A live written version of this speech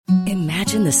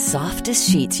Imagine the softest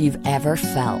sheets you've ever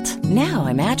felt. Now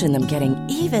imagine them getting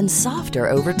even softer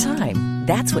over time.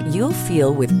 That's what you'll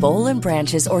feel with Boll &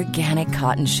 Branch's organic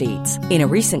cotton sheets. In a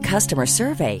recent customer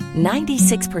survey,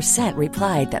 96%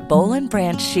 replied that Boll &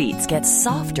 Branch sheets get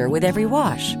softer with every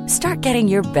wash. Start getting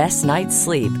your best night's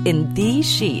sleep in these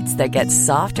sheets that get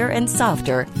softer and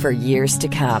softer for years to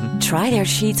come. Try their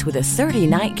sheets with a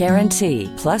 30-night guarantee.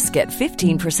 Plus, get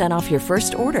 15% off your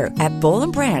first order at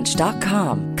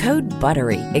bollandbranch.com. Code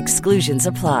BUTTERY. Exclusions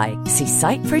apply. See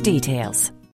site for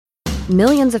details.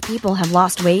 Millions of people have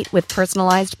lost weight with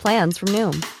personalized plans from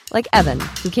Noom. Like Evan,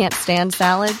 who can't stand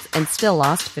salads and still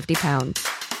lost 50 pounds.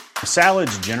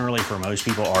 Salads generally for most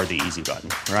people are the easy button,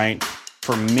 right?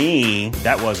 For me,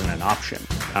 that wasn't an option.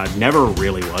 I never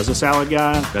really was a salad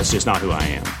guy. That's just not who I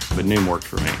am. But Noom worked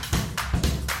for me.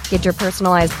 Get your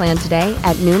personalized plan today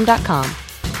at Noom.com.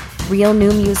 Real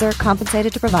Noom user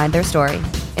compensated to provide their story.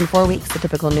 In 4 weeks, the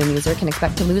typical Noom user can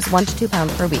expect to lose 1 to 2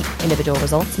 pounds per week. Individual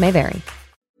results may vary.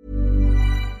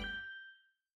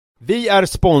 Vi är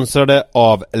sponsrade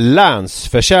av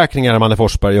Länsförsäkringar, Manne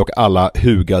Forsberg, och alla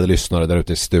hugade lyssnare där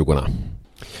ute i stugorna.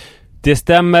 Det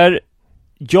stämmer.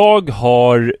 Jag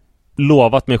har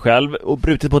lovat mig själv och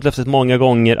brutit mot löftet många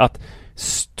gånger att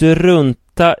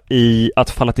strunta i att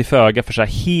falla till föga för så här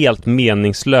helt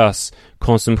meningslös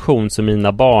konsumtion som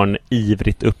mina barn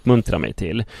ivrigt uppmuntrar mig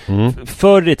till.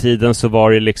 Förr i tiden så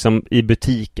var det liksom i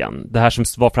butiken, det här som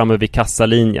var framme vid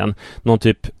kassalinjen, någon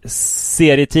typ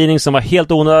serietidning som var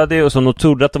helt onödig och som de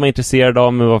trodde att de var intresserade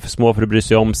av men var för små för att bry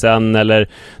sig om sen, eller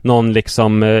någon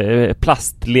liksom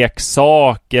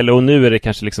plastleksak, eller och nu är det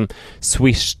kanske liksom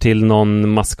Swish till någon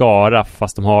mascara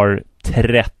fast de har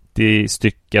 30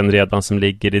 stycken redan som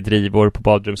ligger i drivor på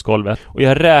badrumsgolvet. Och jag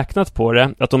har räknat på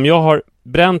det att om jag har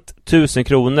bränt 1000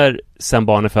 kronor sen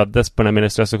barnet föddes på den här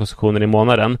meningslösa konsumtionen i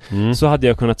månaden, så hade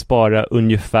jag kunnat spara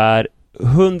ungefär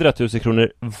 100 000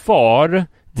 kronor var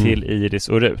till Iris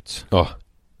och Rut. Ja,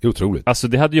 otroligt. Alltså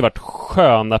det hade ju varit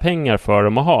sköna pengar för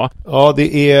dem att ha. Ja,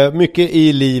 det är mycket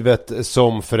i livet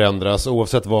som förändras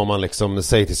oavsett vad man liksom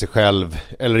säger till sig själv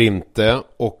eller inte.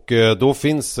 Och då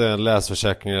finns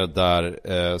Länsförsäkringar där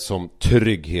som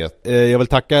trygghet. Jag vill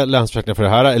tacka Länsförsäkringar för det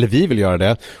här, eller vi vill göra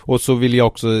det. Och så vill jag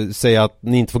också säga att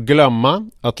ni inte får glömma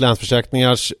att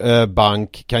Länsförsäkringars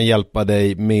bank kan hjälpa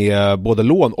dig med både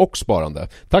lån och sparande.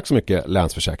 Tack så mycket,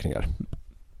 Länsförsäkringar.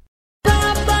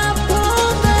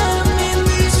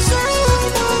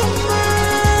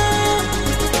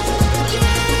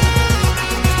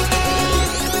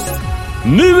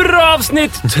 Nu är det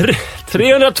avsnitt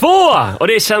 302 och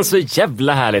det känns så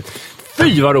jävla härligt.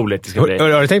 Fy vad roligt det ska bli.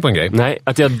 Har du tänkt på en grej? Nej,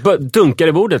 att jag dunkar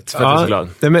i bordet för att jag är så glad.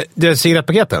 Det är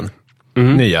cigarettpaketen.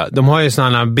 Nya. De har ju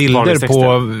sådana bilder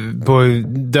på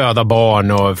döda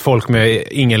barn och folk med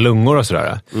ingen lungor och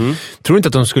sådär. Tror du inte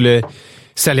att de skulle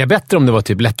sälja bättre om det var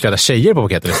typ lättklädda tjejer på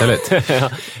paketen istället?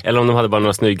 Eller om de hade bara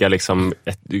några snygga liksom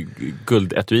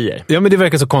guldetuier. Ja, men det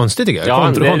verkar så konstigt tycker jag.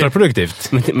 Ja,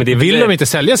 kontraproduktivt. Men det vill de inte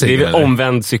sälja sig? Det är väl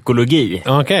omvänd psykologi.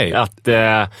 Okej. Att,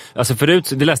 alltså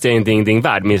förut, det läste jag inte Ingenting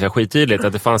Värd, minns jag skitydligt,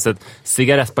 att det fanns ett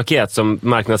cigarettpaket som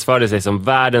marknadsförde sig som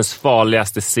världens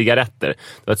farligaste cigaretter. Det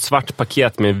var ett svart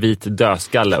paket med en vit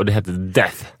dödskalle och det hette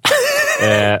Death.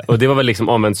 Och det var väl liksom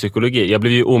omvänd psykologi. Jag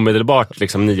blev ju omedelbart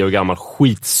liksom 9 år gammal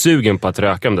skitsugen på att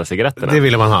röka de där cigaretterna. Det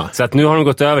ville man ha. Så att nu har de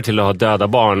gått över till att ha döda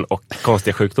barn och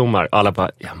konstiga sjukdomar. Alla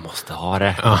bara, jag måste ha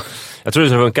det. Ja. Jag tror det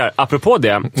så funkar. Apropå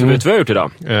det, så vet du vad jag gjort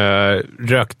idag?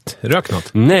 Rökt något?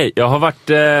 Nej, jag har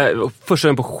varit första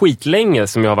gången på skitlänge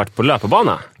som jag har varit på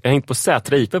löparbana. Jag har hängt på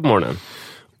Sätra IP på morgonen.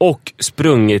 Och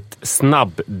sprungit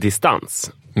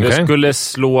snabbdistans. Okay. Jag skulle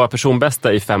slå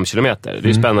personbästa i 5 kilometer. Det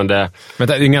är spännande. Men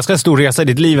det är en ganska stor resa i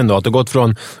ditt liv ändå. Att du har gått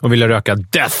från att vilja röka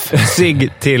sig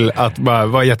till att bara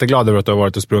vara jätteglad över att du har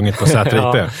varit och sprungit på Sätra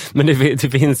IP. Ja, men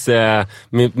det finns...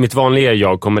 mitt vanliga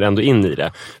jag kommer ändå in i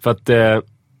det. För att...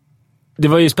 det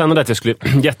var ju spännande att jag skulle...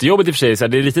 Jättejobbigt i och för sig. Så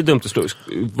det är lite dumt att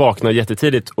vakna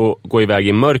jättetidigt och gå iväg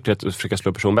i mörkret och försöka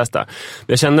slå personbästa. Men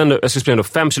jag kände ändå... Jag skulle springa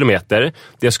 5 kilometer.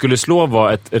 Det jag skulle slå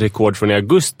var ett rekord från i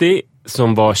augusti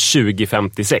som var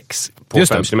 20.56 på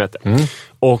 5 kilometer.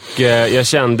 Och jag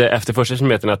kände efter första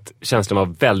kilometern att känslan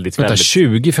var väldigt...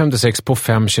 20.56 på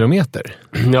 5 kilometer?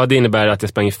 Ja, det innebär att jag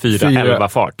sprang i 4.11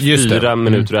 fart. 4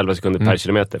 minuter och 11 sekunder per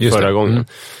kilometer förra gången.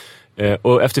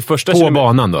 Och efter första på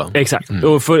banan då? Exakt.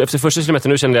 Och efter första kilometern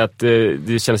nu kände jag att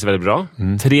det kändes väldigt bra.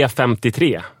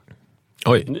 3.53.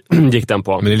 Oj. Gick den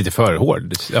på. Men det är lite för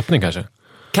hård öppning kanske?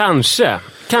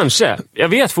 Kanske. Jag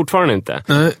vet fortfarande inte.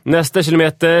 Nästa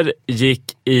kilometer gick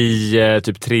i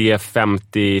typ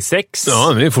 3.56. Ja,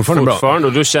 men det är fortfarande bra.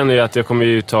 Och då känner jag att jag kommer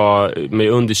ju ta mig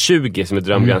under 20 som är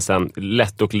drömgränsen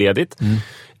lätt och ledigt.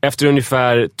 efter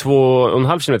ungefär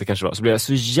 2,5 kilometer kanske var, så blev jag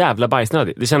så jävla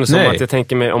bajsnödig. Det kändes som att jag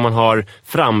tänker mig om man har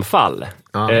framfall.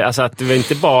 Alltså att det var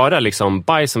inte bara liksom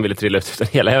bajs som ville trilla ut, utan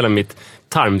hela mitt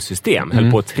tarmsystem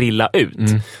höll på att trilla ut.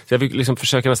 Så jag fick liksom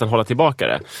försöka nästan hålla tillbaka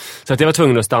det. Så att jag var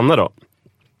tvungen att stanna då.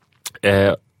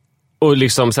 Och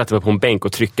liksom sätta mig på en bänk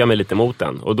och trycka mig lite mot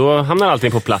den. Och då hamnar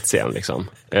allting på plats igen liksom.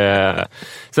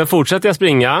 Sen fortsatte jag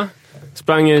springa.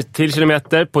 Sprang till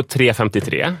kilometer på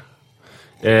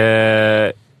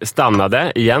 3.53.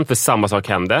 Stannade igen för samma sak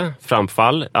hände.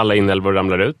 Framfall, alla inälvor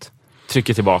ramlar ut.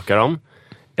 Trycker tillbaka dem.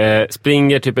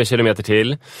 Springer typ 1 kilometer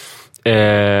till.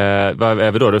 Vad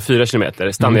är vi då? 4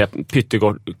 kilometer. Stannar jag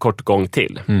pyttekort gång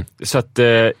till. Så att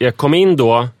jag kom in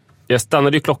då. Jag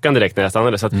stannade ju klockan direkt när jag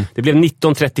stannade. Så att det blev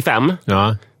 19.35.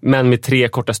 Ja. Men med 3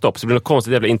 korta stopp. Så det blev något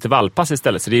konstigt jävla intervallpass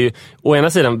istället. Så det är ju å ena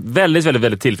sidan väldigt, väldigt,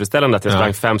 väldigt tillfredsställande att jag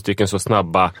sprang 5 stycken så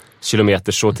snabba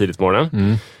kilometer så tidigt på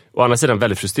morgonen. Å andra sidan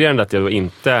väldigt frustrerande att jag då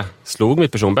inte slog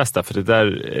mitt personbästa. För det där...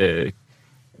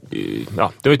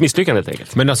 det var ett misslyckande helt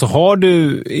enkelt. Men alltså har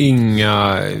du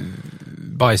inga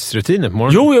bajsrutiner på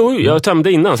morgonen? Jo, jag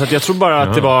tömde innan. Så att jag tror bara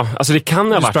att det var... Alltså det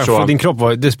kan ha varit så... Din kropp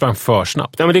det sprang för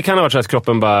snabbt. Ja, men det kan ha varit så att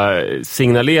kroppen bara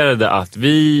signalerade att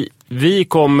vi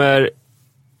kommer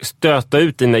stöta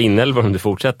ut dina inälvor om du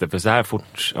fortsätter. För så här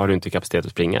fort har du inte kapacitet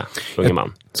att springa, unge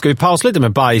man. Ska vi pausa lite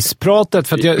med bajspratet?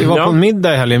 För att jag var på en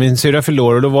middag i helgen, min syrra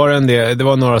förlorade, och då var det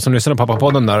var några som lyssnade på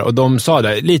Pappapodden där, och de sa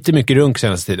det, lite mycket runk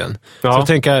senaste tiden. Ja. Så jag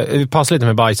tänker, vi pausar lite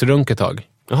med bajsrunk ett tag.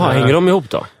 Jaha, hänger de ihop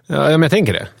då? Ja, men jag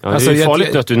tänker det. Ja, det är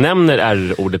farligt att du nämner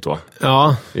R-ordet då.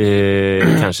 Ja.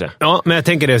 Kanske. Ja, men jag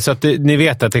tänker det så att ni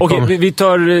vet att det kommer... Okej, vi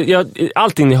tar...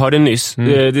 allting ni hörde nyss,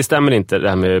 det stämmer inte det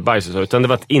här med bajs och så, utan det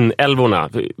var att inälvorna,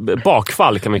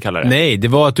 bakfall kan man kalla det. Nej, det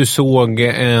var att du såg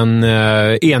en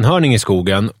enhörning i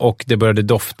skogen och det började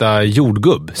dofta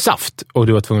jordgubb, saft, och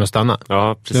du var tvungen att stanna.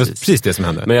 Ja, precis. Det var precis det som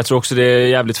hände. Men jag tror också det är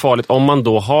jävligt farligt. Om man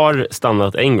då har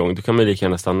stannat en gång, då kan man lika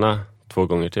gärna stanna 2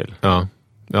 gånger till. Ja.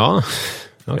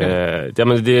 Okay.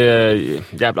 Men det är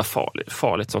jävla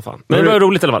farligt som fan. Men det var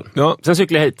roligt i alla fall. Ja. Sen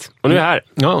cyklade jag hit. Och nu är jag här.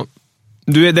 Ja.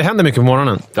 Det händer mycket på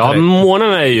morgonen. Ja,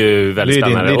 morgonen är ju väldigt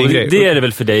spännande. Det är det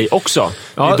väl för dig också.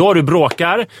 Ja. Det är då du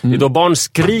bråkar. Det är då barn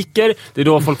skriker. Det är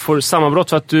då folk får sammanbrott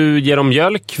för att du ger dem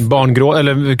mjölk.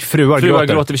 Fruar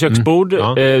gråter vid köksbord.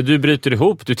 Ja. Du bryter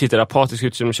ihop. Du tittar apatiskt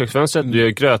ut genom köksfönstret. Du gör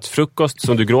grötfrukost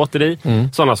som du gråter i.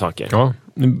 Sådana saker. Ja,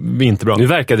 det är inte bra. Nu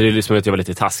verkade det liksom att jag var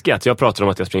lite taskig. Att jag pratade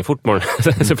om att jag springer fort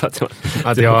morgonen. Så pratade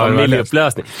jag att jag har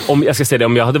familjeupplösning. Jag ska säga det,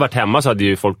 om jag hade varit hemma så hade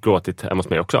ju folk gråtit hemma hos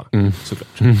mig också. Såklart.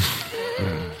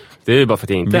 Det är ju bara för att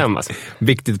jag inte är hemma.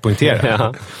 Viktigt att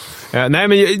poängtera. Ja. Nej,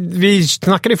 men vi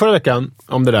snackade i förra veckan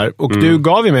om det där. Och du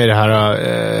gav ju mig det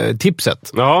här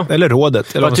tipset. Ja. Eller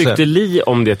rådet. Eller vad tyckte Li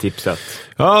om det tipset?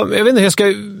 Ja, jag vet inte, jag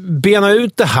ska bena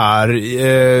ut det här.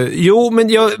 Men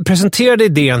jag presenterade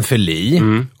idén för Li.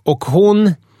 Och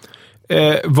hon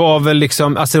var väl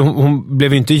liksom... Alltså hon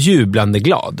blev ju inte jublande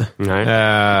glad. Nej.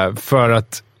 För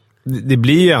att det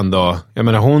blir ju ändå... Jag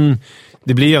menar,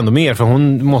 det blir ju ändå mer, för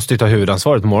hon måste ju ta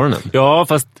huvudansvaret på morgonen. Ja,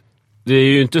 fast det är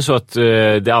ju inte så att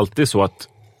det är alltid så att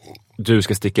du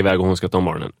ska sticka iväg och hon ska ta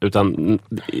morgonen. Utan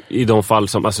i de fall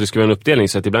som... Alltså det ska vara en uppdelning,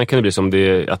 så att ibland kan det bli som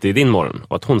att det är din morgon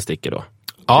och att hon sticker då.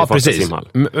 Ja, precis. Så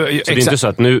det är inte så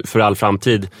att nu för all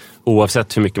framtid,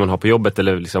 oavsett hur mycket man har på jobbet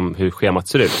eller liksom hur schemat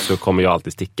ser ut, så kommer jag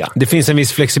alltid sticka. Det finns en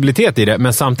viss flexibilitet i det,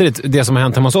 men samtidigt, det som har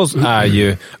hänt hemma hos oss är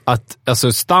ju att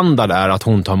alltså standard är att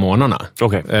hon tar morgnarna.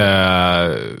 Okay.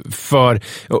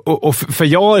 För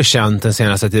jag har känt den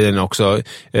senaste tiden också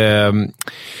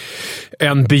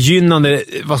en begynnande,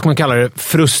 vad ska man kalla det,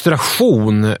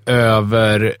 frustration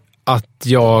över att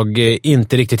jag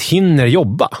inte riktigt hinner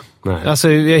jobba. Nej.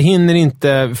 Alltså jag hinner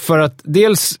inte, för att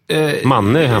dels...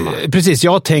 Manne är hemma. Precis,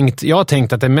 jag har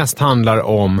tänkt att det mest handlar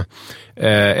om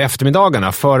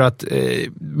eftermiddagarna, för att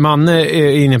Manne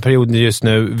är inne i en period just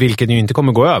nu, vilket ju inte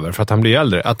kommer gå över för att han blir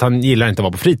äldre, att han gillar inte att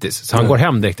vara på fritids. Så han går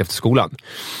hem direkt efter skolan.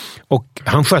 Och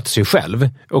han sköter sig själv.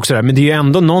 Och sådär. Men det är ju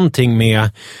ändå någonting med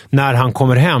när han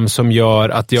kommer hem som gör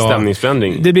att jag...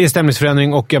 Stämningsförändring. Det blir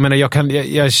stämningsförändring, och jag menar,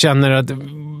 jag känner att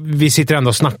vi sitter ändå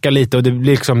och snackar lite, och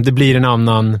det blir en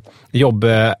annan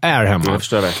jobb-air hemma. Jag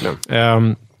förstår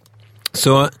verkligen.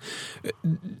 Så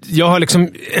jag har liksom,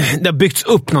 det har byggts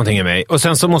upp någonting i mig, och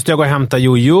sen så måste jag gå och hämta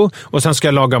Jojo, och sen ska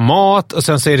jag laga mat, och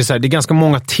sen så är det så här, det är ganska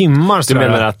många timmar. Du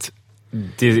menar att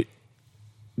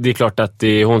det är klart att det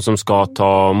är hon som ska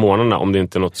ta morgnarna om det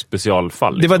inte är något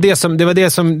specialfall. Liksom. Det var det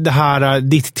som det här,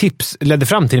 ditt tips ledde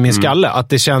fram till i min skalle. Att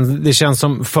det känns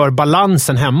som för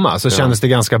balansen hemma så kändes det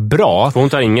ganska bra. För hon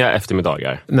tar inga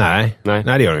eftermiddagar? Nej,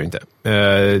 det gör hon inte.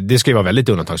 Det ska ju vara väldigt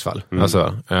undantagsfall.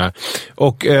 Alltså,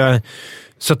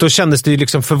 Så att då kändes det ju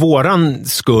liksom för våran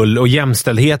skull och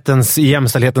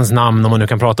jämställdhetens namn, om man nu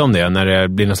kan prata om det, när det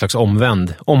blir någon slags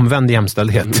omvänd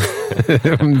jämställdhet.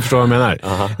 Om du förstår vad jag menar.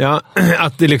 Ja,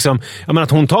 att det liksom, jag menar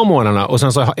att hon tar morgnarna och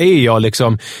sen så är jag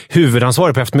liksom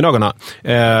huvudansvarig på eftermiddagarna.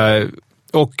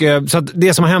 Och så att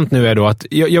det som har hänt nu är då att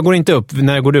jag går inte upp,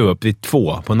 när går du upp? Vid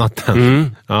 2 på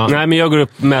natten. Ja. Nej, men jag går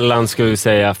upp mellan, ska vi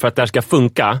säga, för att det här ska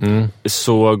funka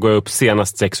så går jag upp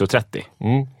senast 6:30.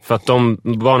 För att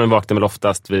barnen vaknar väl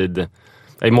oftast vid...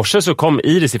 I morse så kom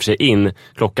Iris i och för sig in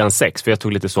klockan 6, för jag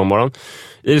tog lite sovmorgon.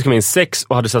 Iris kom in 6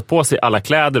 och hade satt på sig alla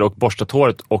kläder och borstat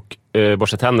håret och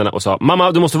borstat tänderna och sa: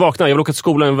 mamma, du måste vakna, jag vill åka till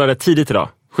skolan väldigt tidigt idag.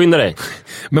 Skynda dig.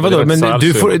 Men vadå? Men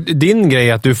din grej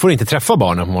är att du får inte träffa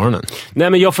barnen på morgonen. Nej,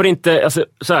 men jag får inte, alltså,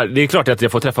 så här, det är klart att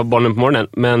jag får träffa barnen på morgonen,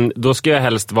 men då ska jag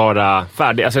helst vara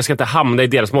färdig. Alltså jag ska inte hamna i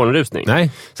deras morgonrusning.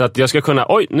 Nej. Så att jag ska kunna,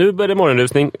 nu börjar det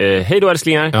morgonrusning. Hej då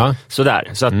älsklingar. Ja. Sådär.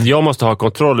 Så att jag måste ha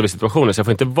kontroll över situationen, så jag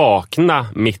får inte vakna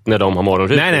mitt när de har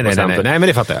morgonrusning. Nej, men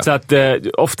det fattar jag. Så att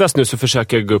oftast nu så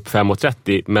försöker jag gå upp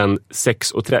 5:30, men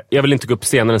 6:30. Jag vill inte gå upp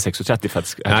senare än 6:30 för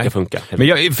att det ska funka. Men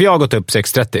jag har gått upp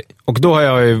 6:30 och då har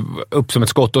jag upp som ett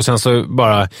skott och sen så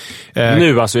bara...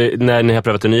 nu alltså, när ni har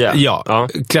prövat det nya? Ja,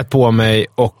 klätt på mig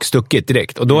och stuckit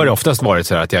direkt. Och då har det oftast varit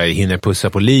så här att jag hinner pussa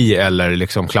på Li eller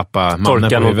liksom klappa mannen på huvudet.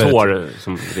 Torka någon tår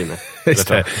som rinner.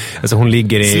 Alltså hon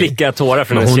ligger i... Slicka tårar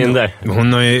från hennes kinder.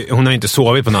 Hon har ju inte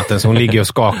sovit på natten, så hon ligger och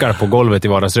skakar på golvet i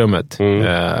vardagsrummet.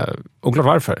 Oklart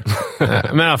varför.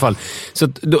 Men i alla fall, så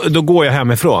då går jag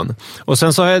hemifrån. Och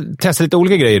sen så har jag testat lite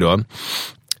olika grejer då.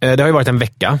 Det har ju varit en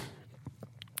vecka.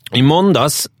 I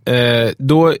måndags,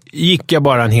 då gick jag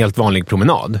bara en helt vanlig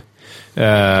promenad.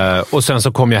 Och sen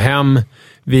så kom jag hem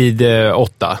vid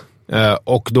 8.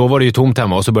 Och då var det ju tomt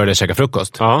hemma och så började jag käka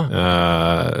frukost. Ja.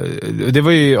 Det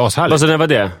var ju ashärligt. Alltså när var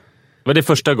det? Var det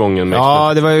första gången?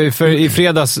 Ja, det var ju i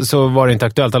fredags så var det inte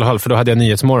aktuellt i alla fall, för då hade jag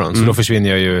Nyhetsmorgon. Så då försvinner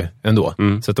jag ju ändå.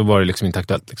 Så att då var det liksom inte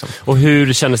aktuellt. Liksom. Och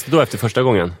hur kändes det då efter första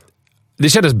gången? Det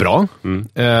kändes bra.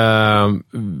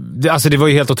 Alltså det var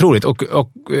ju helt otroligt. Ja,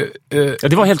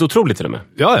 det var helt otroligt till och med.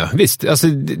 Ja, visst. Alltså,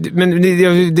 men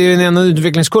det är en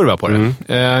utvecklingskurva på det.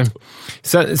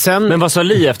 Sen, men vad sa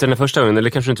Li efter den första gången? Eller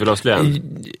kanske du inte vill avslöja? Nej,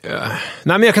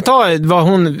 men jag kan ta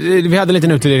vad vi hade en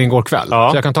liten utvärdering igår kväll. Ja.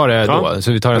 Så jag kan ta det då.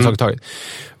 Så vi tar en sak i taget.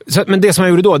 Men det som jag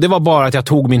gjorde då, det var bara att jag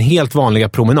tog min helt vanliga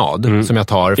promenad som jag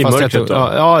tar. I mörkret då?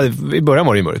 Ja, i början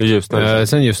var det i mörkt.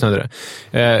 Sen ljusnade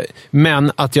det.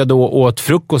 Men att jag då åt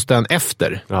frukosten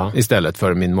efter istället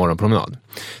för min morgonpromenad.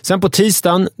 Sen på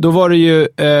tisdagen, då var det ju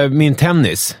min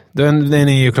tennis. Den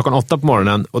är ju 8:00 på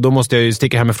morgonen och då måste jag ju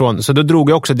sticka hemifrån. Så då drog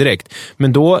jag också direkt.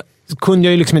 Men då kunde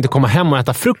jag ju liksom inte komma hem och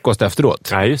äta frukost efteråt.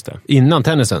 Nej, just det. Innan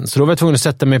tennisen. Så då var jag tvungen att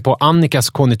sätta mig på Annikas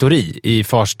konditori i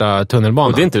Farsta tunnelbana.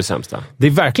 Och det är inte det sämsta? Det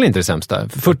är verkligen inte det sämsta.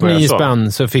 För 49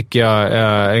 spänn så fick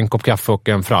jag en kopp kaffe och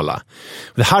en fralla.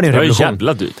 Det här är en revolution. Det är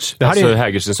jävla dyrt. Alltså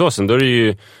hägerstensåsen, då är det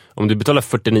ju... Om du betalar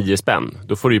 49 spänn,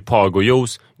 då får du ju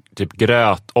pagojuice, typ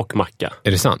gröt och macka.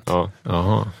 Är det sant? Ja.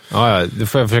 Jaha. Ja, då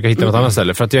får jag försöka hitta något annat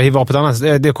ställe. För att jag var på ett annat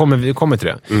ställe. Det kommer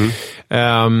till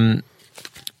det.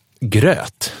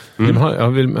 Gröt.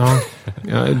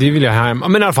 Det vill jag ha hem.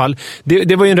 Men i alla fall,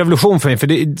 det var ju en revolution för mig.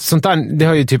 För sånt där, det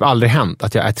har ju typ aldrig hänt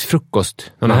att jag äter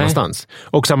frukost någon annanstans.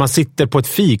 Och så man sitter på ett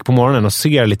fik på morgonen och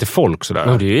ser lite folk sådär.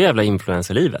 Det är ju jävla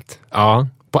influencerlivet. Ja,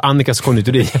 på Annikas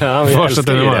konditori.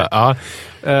 Ja,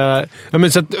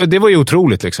 men så det var ju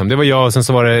otroligt liksom. Det var jag och sen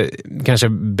så var det kanske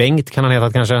Bengt kan han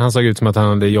heta kanske. Han såg ut som att han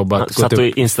hade jobbat. Han satt och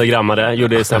instagrammade,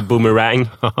 gjorde så här boomerang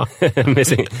med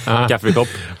sin kaffekopp.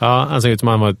 Ja, han såg ut som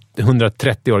att han var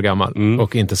 130 år gammal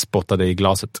och inte spottade i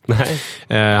glaset.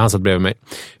 Nej. Han satt bredvid mig.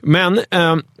 Men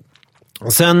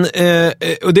sen,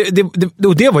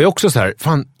 och det var ju också så här,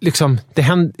 fan, liksom, det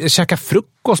hände, jag käkade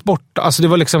frukost borta, alltså det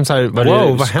var liksom så här, vad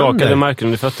händer? Skakade marken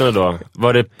under fötterna då?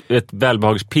 Var det ett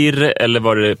välbehagspirr eller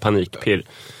var det panikpirr?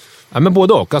 Ja, men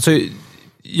både och, alltså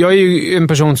jag är ju en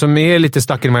person som är lite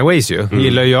stuck in my ways ju.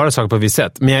 Gillar att göra saker på ett visst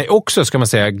sätt. Men jag är också, ska man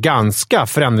säga, ganska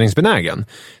förändringsbenägen.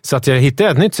 Så att jag hittar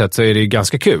ett nytt sätt så är det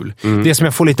ganska kul. Det som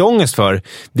jag får lite ångest för,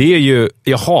 det är ju,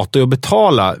 jag hatar ju att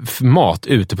betala mat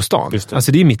ute på stan.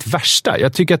 Alltså det är mitt värsta.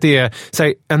 Jag tycker att det är, så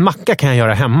här, en macka kan jag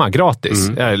göra hemma gratis.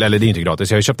 Eller det är inte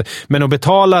gratis, jag har ju köpt det. Men att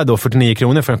betala då 49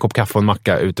 kronor för en kopp kaffe och en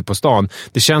macka ute på stan,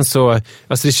 det känns så,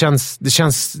 alltså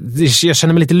jag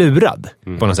känner mig lite lurad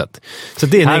på något sätt. Så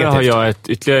det är här negativt. Har jag ett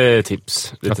ytterligare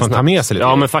tips. Att man tar med sig lite.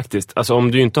 Ja, men faktiskt. Alltså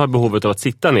om du inte har behovet av att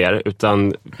sitta ner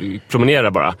utan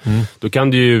promenera bara, då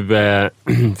kan du ju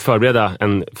förbereda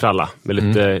en fralla med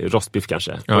lite rostbiff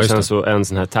kanske. Ja, och sen så en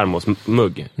sån här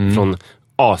termosmugg från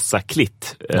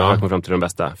Asaklitt. Jag har kommit fram till den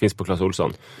bästa. Finns på Clas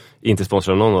Ohlson. Inte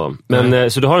sponsrad av någon av dem.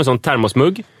 Men så du har en sån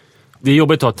termosmugg Det är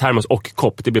jobbigt att ha termos och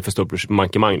kopp. Det blir för stort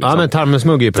mankemang. Liksom. Ja, men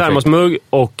termosmugg är ju perfekt. Termosmugg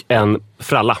och en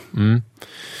fralla.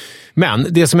 Men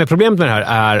det som är problemet med det här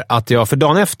är att jag för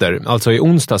dagen efter, alltså i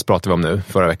onsdags pratade vi om nu,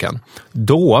 förra veckan,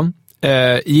 då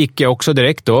gick jag också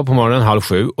direkt då på morgonen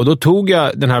 6:30 och då tog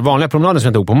jag den här vanliga promenaden som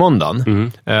jag tog på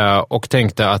måndagen och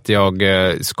tänkte att jag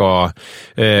ska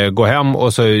gå hem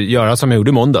och så göra som jag gjorde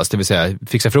i måndags, det vill säga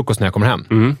fixa frukost när jag kommer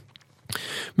hem.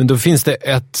 Men då finns det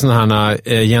ett sån här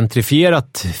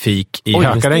gentrifierat fik i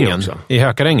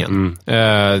Hökarängen.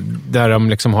 Där de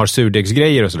liksom har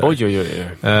surdegsgrejer och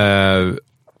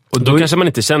sådär. Och då kanske man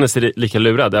inte känner sig lika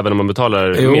lurad även om man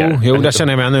betalar mer. Jo, där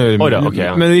känner jag mig nu.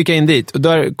 Men då gick jag in dit och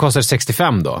där kostar det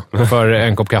 65 då för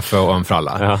en kopp kaffe och en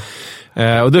fralla.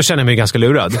 Och då känner jag mig ganska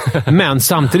lurad. Men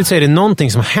samtidigt så är det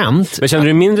någonting som har hänt. Men känner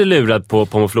du mindre lurad på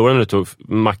Pomoflora när du tog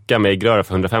macka med äggröra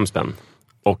för 105 spänn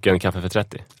och en kaffe för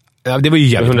 30? Ja, det var ju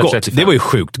jävligt 135. gott. Det var ju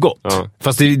sjukt gott. Ja.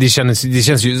 Fast det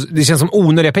känns som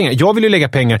onödiga pengar. Jag vill ju lägga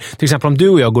pengar, till exempel om du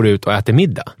och jag går ut och äter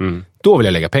middag. Då vill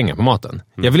jag lägga pengar på maten.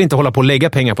 Jag vill inte hålla på och lägga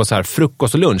pengar på så här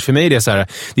frukost och lunch. För mig är det så här,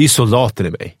 det är ju soldater i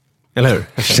mig. Eller hur?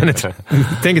 Jag känner inte,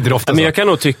 tänker inte ofta så. Men jag kan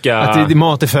nog tycka att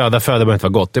mat är föda behöver inte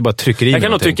vara gott. Det är bara trycker i. Jag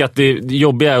kan nog tycka att det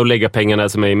jobbiga är att lägga pengarna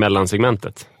som är i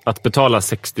mellansegmentet. Att betala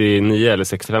 69 eller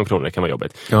 65 kronor kan vara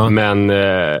jobbigt. Ja. Men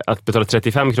att betala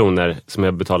 35 kronor som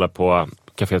jag betalar på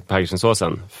kaféet på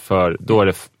Hägerstensåsen, för då är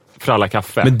det för alla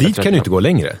kaffe. Men dit kan du inte gå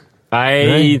längre.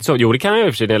 Nej. Så, jo, det kan jag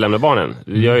ju för sig när jag lämnar barnen.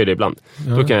 Jag gör ju det ibland.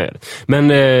 Ja. Då kan jag göra det.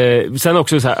 Men sen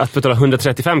också så här, att betala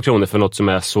 135 kronor för något som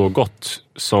är så gott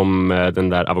som den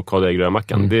där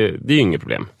avokadoäggrörmackan. Det är ju inget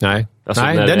problem. Nej. Alltså,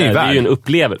 Nej, den är ju värd. Det är ju en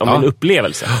upplevelse. En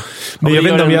upplevelse. Men jag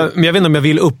vet inte om jag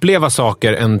vill uppleva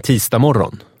saker en tisdag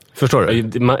morgon. Förstår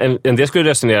du? En del skulle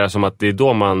resonera som att det är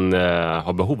då man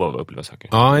har behov av att uppleva saker.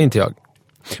 Ja, inte jag.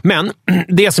 Men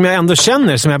det som jag ändå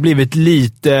känner, som har blivit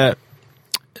lite...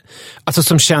 Alltså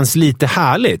som känns lite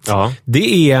härligt. Ja.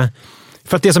 Det är...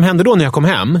 För att det som hände då när jag kom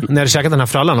hem, när jag käkat den här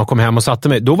frallan och kom hem och satte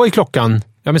mig, då var ju klockan...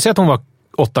 Jag vill säga att hon var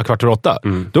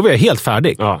 8:15. Då var jag helt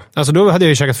färdig. Ja. Alltså då hade jag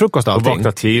ju käkat frukost och allting. Och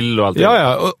vaknat till och allt.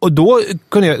 Ja. Och då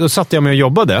satt jag mig och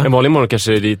jobbade. En vanlig morgon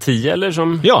kanske är det 10 eller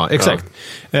som... Ja, exakt.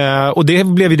 Ja. Och det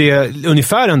blev ju det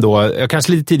ungefär ändå,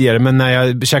 kanske lite tidigare, men när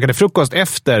jag käkade frukost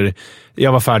efter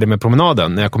jag var färdig med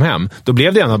promenaden, när jag kom hem, då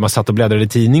blev det ändå att man satt och bläddrade i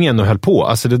tidningen och höll på.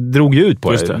 Alltså det drog ju ut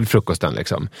på frukosten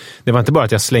liksom. Det var inte bara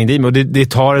att jag slängde i mig, och det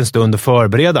tar en stund att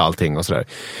förbereda allting och sådär.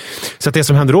 Så att det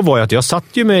som hände då var ju att jag satt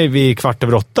ju mig vid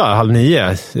 8:15,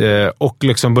 8:30 och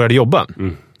liksom började jobba.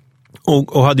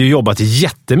 Och hade ju jobbat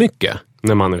jättemycket.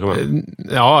 När mannen kom hem.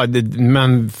 Ja,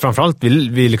 men framförallt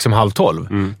vid liksom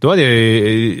 11:30. Då hade jag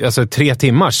ju 3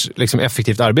 timmars liksom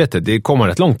effektivt arbete. Det kommer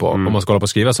rätt långt på om man ska hålla på och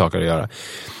skriva saker och göra.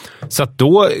 Så att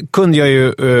då kunde jag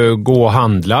ju gå och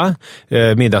handla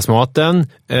middagsmaten,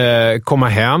 komma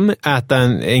hem, äta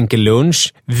en enkel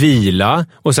lunch, vila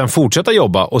och sen fortsätta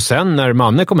jobba. Och sen när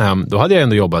mannen kom hem, då hade jag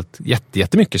ändå jobbat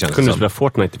jättemycket, kändes det. Kunde du spela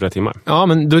Fortnite i flera timmar? Ja,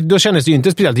 men då kändes det ju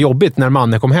inte speciellt jobbigt när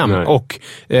mannen kom hem. Nej. Och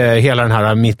hela den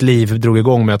här mitt liv drog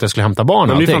igång med att jag skulle hämta barn.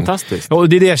 Men det är fantastiskt. Och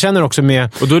det är det jag känner också med...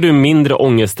 Och då är du mindre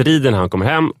ångestrid när han kommer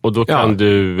hem och då kan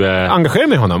du... engagera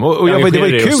mig i honom. Och det var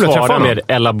ju kul att träffa honom. Mer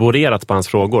elaborerat på hans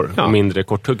frågor. Ja. Och mindre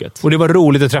korthugget. Och det var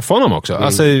roligt att träffa honom också.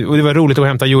 Alltså, och det var roligt att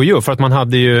hämta Jojo, för att man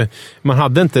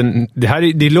hade inte,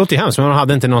 det låter ju hemskt, men man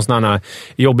hade inte någon sån här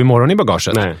jobb i morgon i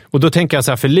bagaget. Nej. Och då tänker jag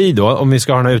så här, för Li då, om vi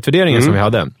ska ha den här utvärderingen som vi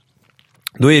hade,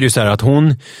 då är det ju så här att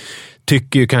hon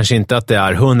tycker ju kanske inte att det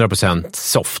är 100%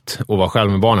 soft att vara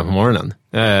själv med barnen på morgonen.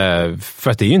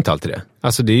 För att det är ju inte alltid det.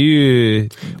 Alltså det är ju...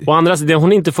 Och andra, det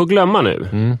hon inte får glömma nu,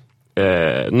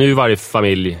 nu är varje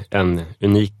familj en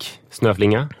unik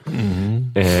snöflinga.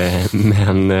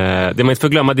 Men det man inte får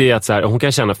glömma, det är att så här, hon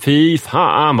kan känna, fy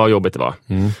fan vad jobbigt det var.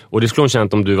 Och det skulle hon känna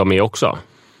om du var med också.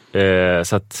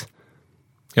 Så att...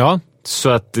 Ja. Så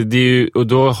att det är ju, och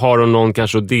då har hon någon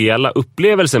kanske att dela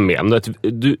upplevelsen med.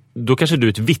 Då kanske du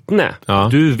är ett vittne. Ja.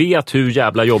 Du vet hur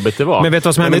jävla jobbigt det var. Men vet du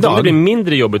vad som hände idag? Det blir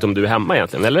mindre jobbigt om du är hemma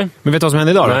egentligen, eller? Men vet du vad som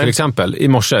hände idag då, till exempel? I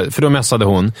morse, för då mässade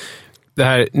hon. Det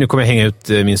här, nu kommer jag hänga ut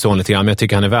min son lite grann, men jag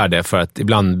tycker han är värd det, för att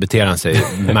ibland beter han sig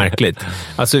märkligt.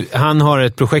 Alltså, han har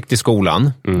ett projekt i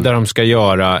skolan där de ska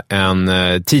göra en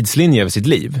tidslinje över sitt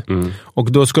liv.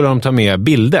 Och då skulle de ta med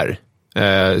bilder.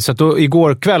 Så att då,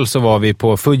 igår kväll så var vi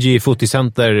på Fuji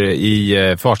Foticenter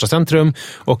i Farsta centrum,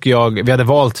 och vi hade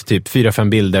valt typ 4-5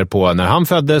 bilder på när han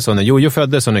föddes och när Jojo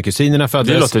föddes och när kusinerna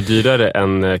föddes. Det låter dyrare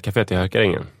än kaféet i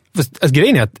Hökarängen. Alltså,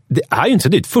 grejen är att det är ju inte så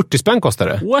dyrt. 40 spänn kostar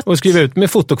det. What? Och skriva ut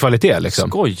med fotokvalitet liksom.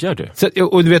 Skojar du? Så,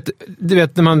 och du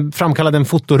vet när man framkallade en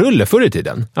fotorulle förr i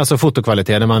tiden. Alltså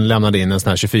fotokvalitet när man lämnade in en sån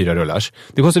här 24-rullars.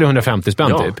 Det kostade 150 spänn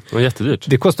typ. Det var jättedyrt.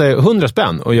 Det kostar 100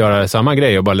 spänn att göra samma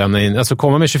grej och bara lämna in, alltså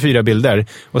komma med 24 bilder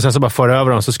och sen så bara föra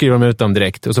över dem, så skriver de ut dem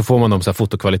direkt och så får man dem så här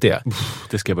fotokvalitet.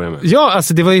 Det ska jag börja med. Ja,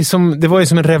 alltså det var ju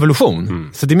som en revolution.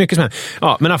 Så det är mycket spännande.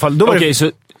 Ja, men i alla fall, då var Okej,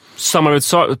 så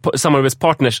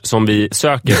samarbetspartners som vi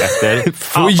söker efter.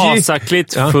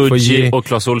 Asaklit, Fuji och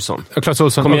Clas Ohlson. Clas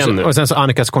Ohlson Kom igen nu. och sen så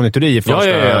Annikas konditori i första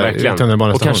verkligen.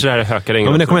 Och kanske det här är Hökaringen.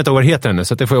 Ja, men det kommer jag inte ihåg vad det heter ännu,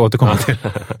 så det får jag återkomma till.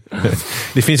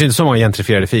 Det finns ju inte så många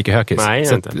gentrifierade fikahökis. Nej,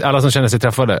 så inte. Alla som känner sig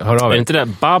träffade, hör av er. Är inte det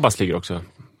Babas ligger också?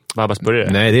 Babas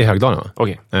burgare? Nej, det är Högdalen, va?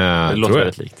 Okej, det låter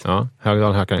väldigt likt. Ja,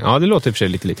 Högdalen, Hökaringen. Ja, det låter i och för sig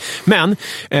lite likt. Men,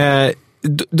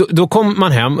 då kom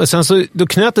man hem och sen så då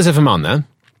knöt det sig för Manne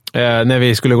när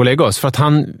vi skulle gå och lägga oss. För att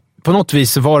han, på något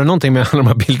vis var det någonting med alla de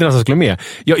här bilderna som skulle med.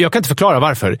 Jag kan inte förklara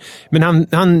varför.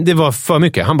 Men det var för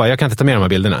mycket. Han bara, jag kan inte ta med de här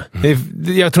bilderna.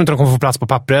 Jag tror inte de kommer få plats på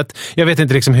pappret. Jag vet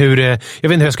inte liksom hur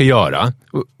jag ska göra.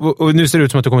 Och nu ser det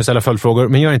ut som att du kommer ställa följdfrågor.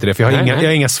 Men gör inte det, för jag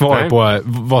har inga svar på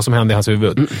vad som hände i hans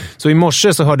huvud. Så i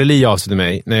morse så hörde Li av sig till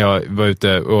mig när jag var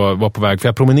ute och var på väg. För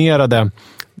jag promenerade.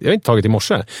 Jag har inte tagit i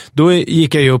morse. Då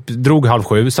gick jag ju upp, drog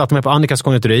 6:30, satte mig på Annikas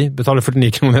konditori, betalade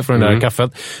 49 kronor för den där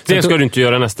kaffet. Det ska du inte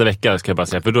göra nästa vecka, ska jag bara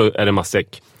säga, för då är det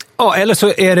matsäck. Ja, eller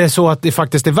så är det så att det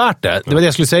faktiskt är värt det. Det var det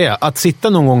jag skulle säga. Att sitta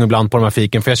någon gång ibland på de här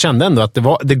fiken, för jag kände ändå att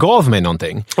det gav mig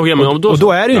någonting. Okay, men och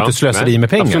då är det ju inte slöseri med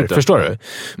pengar, förstår du?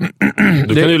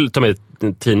 Du kan ju ta med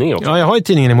en tidning också. Ja, jag har ju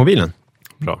tidningen i mobilen.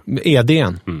 Bra.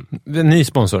 EDN. Ny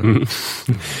sponsor.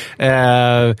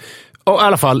 Och i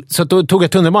alla fall, så då tog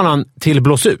jag tunnelbanan till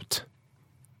Blåsut.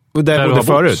 Och där jag bodde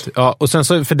förut. Ja, och sen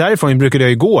så, för därifrån brukade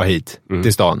jag ju gå hit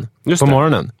till stan på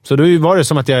morgonen. Så då var det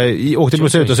som att jag åkte till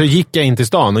Blåsut och så gick jag in till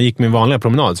stan och gick min vanliga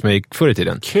promenad som jag gick förr i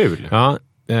tiden. Kul! Ja,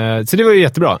 så det var ju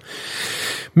jättebra.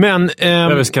 Men...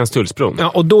 över Skanstullsbron. Ja,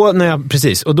 och då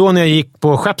när jag gick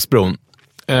på Skeppsbron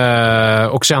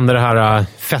och kände det här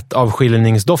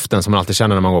fettavskiljningsdoften som man alltid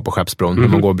känner när man går på Skeppsbron, när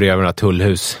man går bredvid den här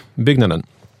tullhusbyggnaden.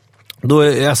 Då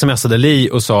smsade Li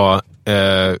och sa,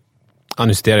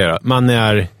 nu citerar jag, man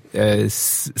är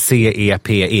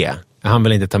CEPE. Han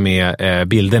vill inte ta med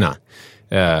bilderna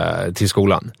till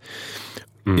skolan.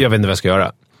 Jag vet inte vad jag ska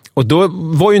göra. Och då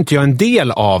var ju inte jag en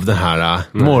del av den här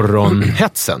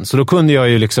morgonhetsen. Så då kunde jag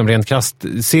ju liksom rent krasst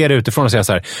se det utifrån och säga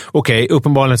så här: okej,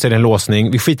 uppenbarligen så är det en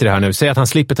låsning. Vi skiter i det här nu. Säg att han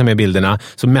slipper ta med bilderna.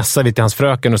 Så mässar vi till hans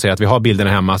fröken och säger att vi har bilderna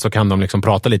hemma. Så kan de liksom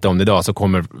prata lite om det idag. Så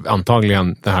kommer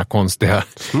antagligen den här konstiga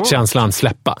känslan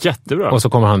släppa. Jättebra. Och så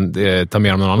kommer han ta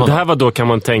med dem någon annan. Det här var då, kan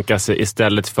man tänka sig,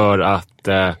 istället för att...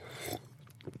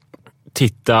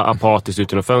 titta apatiskt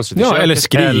ut genom fönstret. Ja, eller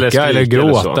skrika eller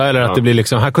gråta. Eller att det blir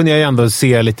liksom... Här kunde jag ändå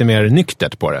se lite mer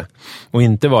nyktert på det. Och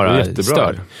inte vara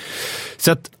störd.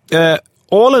 Så att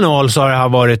all in all så har det här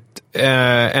varit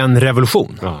en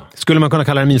revolution. Ja. Skulle man kunna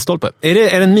kalla det en milstolpe? Är det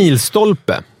en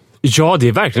milstolpe? Ja, det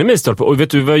är verkligen en milstolpe. Och vet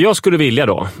du vad jag skulle vilja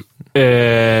då?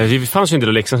 Det fanns ju inte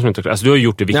då Leksands runt. Alltså, du har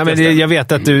gjort det viktigaste. Nej, men jag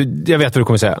vet vad du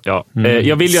kommer säga. Ja.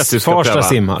 Jag vill ju att du ska Farsta pröva.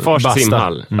 simhall. Farsta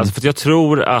simhall. Alltså, för att jag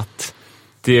tror att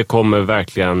det kommer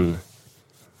verkligen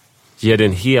ge dig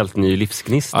en helt ny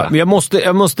livsgnista. Ja, men jag måste testa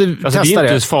det. Det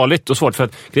är inte farligt och svårt, för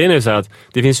att grejen är ju så här att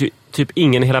det finns ju typ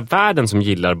ingen i hela världen som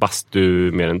gillar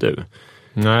bastu mer än du.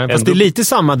 Nej, fast det är lite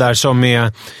samma där som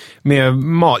med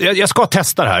mat. Jag ska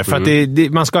testa det här, för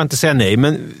att man ska inte säga nej,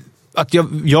 men att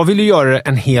jag vill ju göra det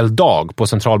en hel dag på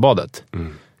Centralbadet.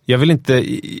 Jag vill inte,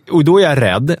 och då är jag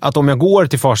rädd att om jag går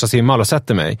till Farsta simhall och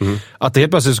sätter mig, att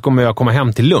helt plötsligt så kommer jag komma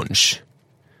hem till lunch.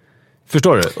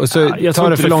 Förstår du? Och så tar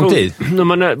det för lång tid. När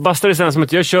man bastar det sen som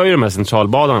att jag kör ju de här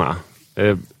centralbadarna.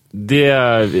 Det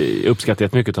uppskattar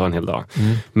jag mycket att ta en hel dag.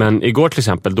 Men igår till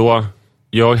exempel, då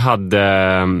jag hade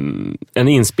en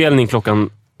inspelning klockan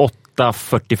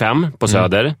 8:45 på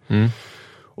Söder.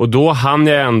 Och då hann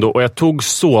jag ändå, och jag tog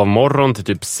sovmorgon till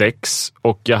typ 6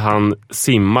 och jag hann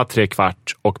simma 3/4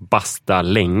 och basta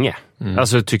länge.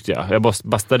 Alltså tyckte jag. Jag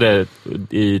bastade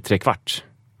i 3/4.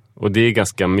 Och det är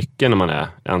ganska mycket när man är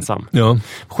ensam. Ja.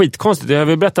 Skitkonstigt. Jag har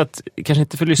väl berättat, kanske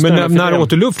inte för lyssnare. Men när åt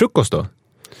du frukost då?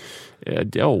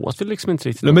 Jag åt väl liksom inte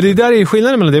riktigt. Men det där är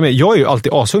skillnaden mellan det med. Jag är ju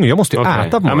alltid ashungrig. Jag måste ju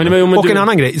äta på morgonen. Och en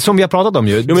annan grej, som vi har pratat om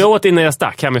ju. Jo, men jag åt innan jag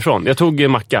stack hemifrån. Jag tog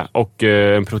macka och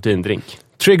en proteindrink.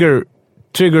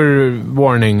 Trigger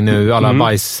warning nu, alla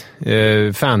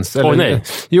bajs-fans. Nej.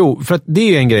 Jo, för att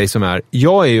det är en grej som är...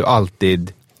 Jag är ju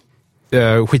alltid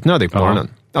skitnödig på morgonen.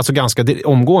 Alltså ganska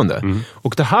omgående.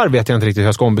 Och det här vet jag inte riktigt hur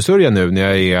jag ska ombesörja nu när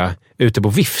jag är ute på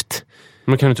vift.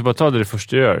 Men kan du inte bara ta det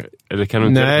första du gör? Eller kan du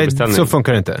inte göra det på beställning? Så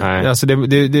funkar det inte. Nej. Alltså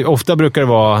ofta brukar det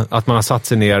vara att man har satt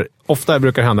sig ner. Ofta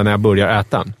brukar det hända när jag börjar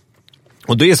äta.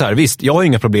 Och det är så här, visst, jag har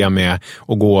inga problem med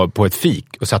att gå på ett fik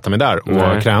och sätta mig där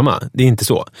och kräma. Det är inte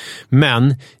så.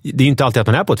 Men det är inte alltid att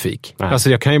man är på ett fik. Nej. Alltså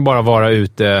jag kan ju bara vara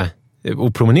ute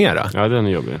och promenera. Ja, den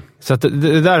är jobbig. Så att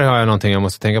det där har jag någonting jag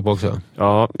måste tänka på också.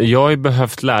 Ja, jag har ju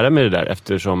behövt lära mig det där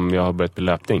eftersom jag har börjat med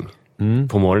löpning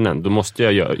på morgonen. Då måste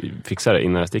jag fixa det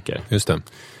innan jag sticker. Just det.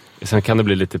 Sen kan det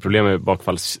bli lite problem med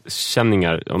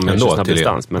bakfallskänningar om jag kör snabb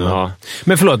distans. Men, ja.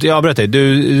 Men förlåt, jag avbröt dig.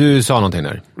 Du sa någonting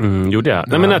där. Gjorde jag?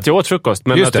 Nej, men att jag åt frukost.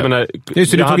 Men just det.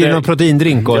 Just det, du tog in någon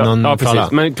proteindrink och någon ja,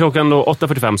 precis. Men klockan då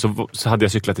 8:45 så hade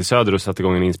jag cyklat till Söder och satt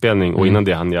igång en inspelning. Och innan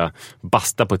det hann jag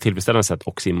basta på ett tillfredsställande sätt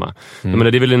och simma. Men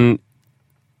det är väl en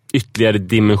ytterligare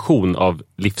dimension av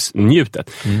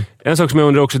livsnjutet. En sak som jag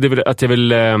undrar också, det är att jag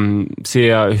vill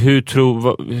se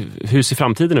hur ser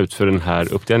framtiden ut för den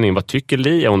här uppdelningen? Vad tycker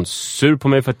Li? Är hon sur på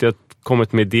mig för att jag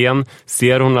kommit med idén?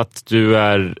 Ser hon att du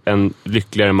är en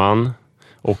lyckligare man?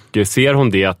 Och ser hon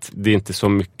det att det är inte så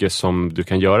mycket som du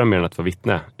kan göra mer än att vara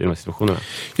vittne i de här situationerna?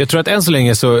 Jag tror att än så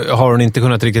länge så har hon inte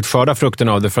kunnat riktigt skörda frukten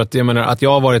av det. För att jag menar att jag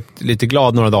har varit lite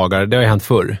glad några dagar, det har ju hänt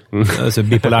förr. Alltså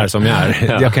bipolär som jag är.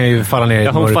 Ja. Jag kan ju falla ner i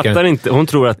ett hon fattar inte. Hon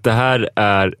tror att det här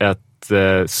är ett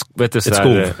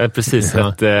skov. Precis,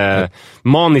 ett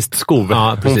maniskt skov.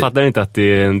 Ja, hon fattar inte att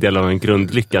det är en del av en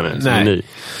grundlycka som är ny.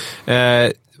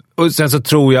 Och sen så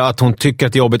tror jag att hon tycker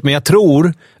att det är jobbigt. Men jag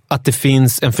tror att det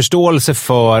finns en förståelse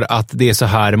för att det är så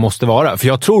här det måste vara. För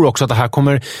jag tror också att det här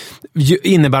kommer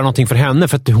innebära någonting för henne.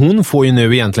 För att hon får ju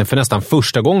nu egentligen för nästan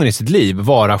första gången i sitt liv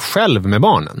vara själv med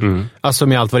barnen. Alltså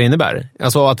med allt vad det innebär.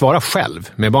 Alltså att vara själv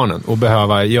med barnen och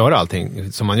behöva göra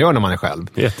allting som man gör när man är själv.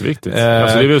 Jätteviktigt.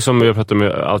 Alltså det är väl som vi har pratat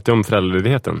med, alltid om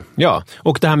föräldraledigheten. Ja,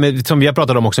 och det här med, som vi har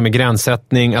pratat om också med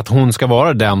gränssättning, att hon ska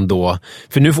vara den då.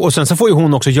 För nu, och sen så får ju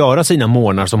hon också göra sina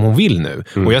månader som hon vill nu.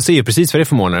 Och jag ser ju precis vad det är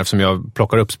för månader eftersom jag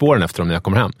plockar upp spåren efter dem när jag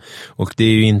kommer hem. Och det är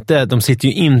ju inte, de sitter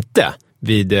ju inte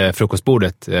vid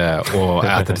frukostbordet och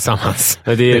äter tillsammans.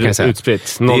 Det är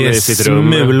utspritt. Det är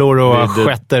smulor och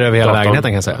skätter över hela lägenheten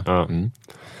kan jag säga. Ja.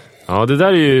 Ja, det där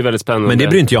är ju väldigt spännande. Men det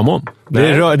bryr inte jag mig om.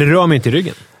 Det rör mig inte i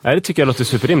ryggen. Nej, det tycker jag låter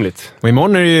superrimligt. Och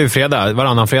imorgon är det ju fredag,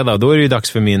 varannan fredag. Då är det ju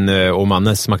dags för min och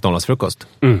Mannes McDonalds-frukost.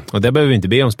 Och det behöver vi inte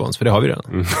be om spons, för det har vi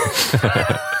redan.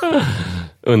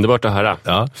 Underbart att höra.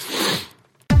 Ja.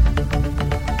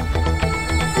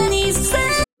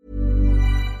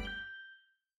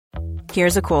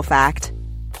 Here's a cool fact.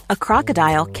 A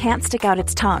crocodile can't stick out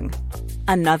its tongue.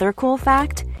 Another cool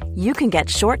fact, you can get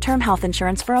short-term health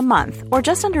insurance for a month or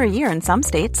just under a year in some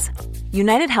states.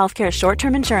 United Healthcare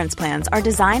short-term insurance plans are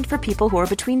designed for people who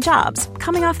are between jobs,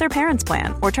 coming off their parents'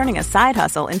 plan, or turning a side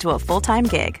hustle into a full-time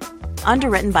gig.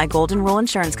 Underwritten by Golden Rule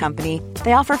Insurance Company,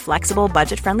 they offer flexible,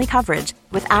 budget-friendly coverage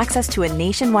with access to a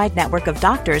nationwide network of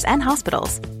doctors and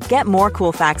hospitals. Get more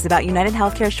cool facts about United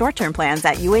Healthcare short-term plans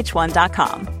at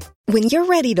uh1.com. When you're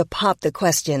ready to pop the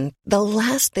question, the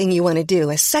last thing you want to do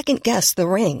is second-guess the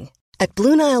ring. At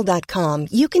BlueNile.com,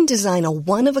 you can design a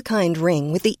one-of-a-kind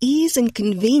ring with the ease and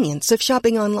convenience of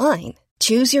shopping online.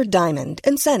 Choose your diamond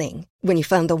and setting. When you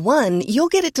find the one, you'll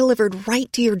get it delivered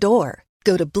right to your door.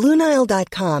 Go to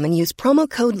BlueNile.com and use promo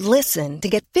code LISTEN to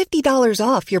get $50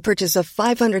 off your purchase of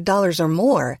 $500 or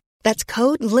more. That's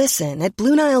code LISTEN at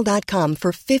BlueNile.com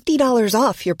for $50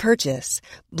 off your purchase.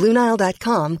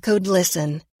 BlueNile.com, code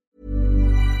LISTEN.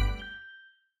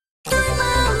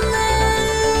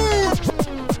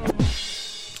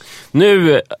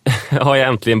 Nu har jag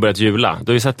äntligen börjat jula.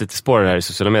 Du har ju sett lite spår här i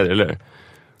sociala medier, eller hur?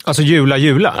 Alltså jula?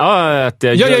 Ja, att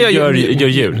jag gör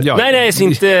jul. Ja. Nej, så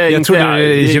inte, jag tror det är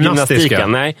gymnastiska.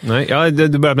 Nej, ja, du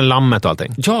börjar med lammet och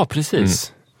allting. Ja,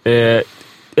 precis.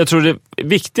 Jag tror det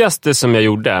viktigaste som jag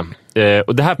gjorde...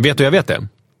 och det här... Vet du, jag vet det.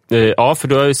 Ja, för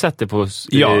du har ju sett det på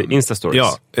Insta-stories.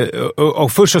 Ja,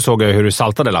 och först så såg jag hur du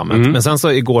saltade lammet. Men sen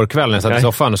så igår kväll när jag satt i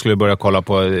soffan och skulle börja kolla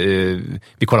på...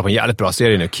 vi kollar på en jävligt bra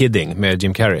serie nu, Kidding, med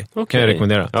Jim Carrey. Okay. Kan jag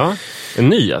rekommendera. Ja, en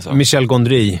ny alltså. Michel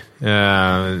Gondry,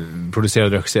 producerad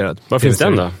och regisserad. Var finns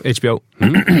den då? HBO.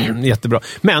 Jättebra.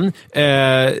 Men,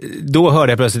 då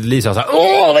hörde jag plötsligt Lisa säga: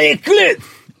 åh, vad äckligt!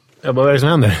 Jag bara, vad är det som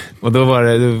händer? Och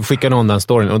då skickade någon den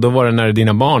storyn. Och då var det när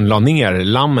dina barn la ner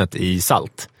lammet i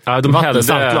salt. Ja, de hällde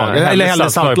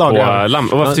saltlag på lamm.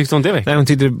 Och varför tyckte hon det? Nej, hon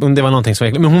tyckte det var någonting som var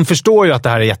äckligt. Men hon förstår ju att det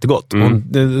här är jättegott.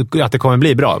 Att det kommer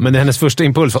bli bra. Men hennes första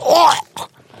impuls var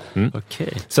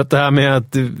Okej. Så att det här med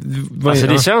att... Alltså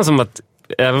det känns som att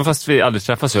även fast vi aldrig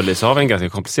träffas så har vi en ganska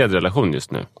komplicerad relation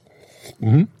just nu.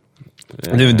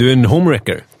 Du är en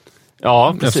homewrecker.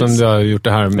 Ja, precis. Eftersom du har gjort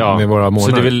det här med våra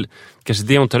månader. Så det är väl kanske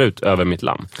det hon tar ut över mitt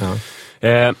lamm.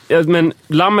 Ja. Men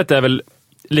lammet är väl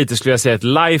lite skulle jag säga ett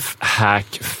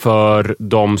lifehack för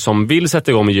de som vill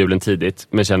sätta igång med julen tidigt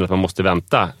men känner att man måste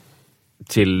vänta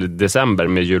till december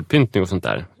med julpyntning och sånt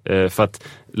där. För att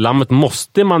lammet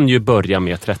måste man ju börja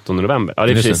med 13 november. Ja,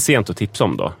 det är precis sent att tipsa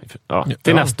om då. Ja,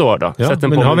 till nästa år då. Ja,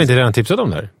 men har vi inte redan tipsat om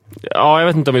det här? Ja, jag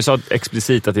vet inte om vi sa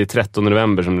explicit att det är 13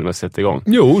 november som vi sätter igång.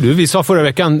 Jo, vi sa förra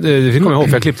veckan, vi kommer ihåg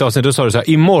för jag klippte avsnitt, då sa du så här: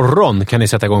 imorgon kan ni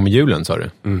sätta igång med julen, sa du.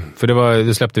 För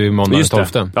det släppte vi måndag den 12.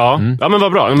 Ja. Ja, men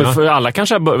vad bra. Men för alla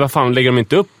kanske, vad fan lägger de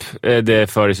inte upp det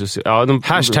för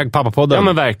Hashtag pappapodden. Ja,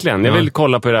 men verkligen. Jag vill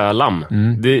kolla på era lamm.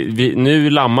 Nu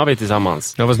lammar vi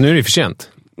tillsammans. Ja, fast nu är det för sent.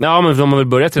 Ja, men de har väl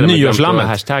börjat till Nyårslammet.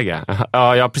 Hashtagga.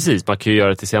 Ja, precis. Man kan ju göra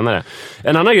det till senare.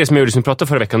 En annan grej som jag gjorde som vi pratade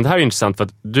förra veckan, det här är intressant för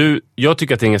att jag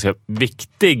tycker att det är en ganska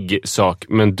viktig sak,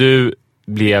 men du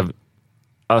blev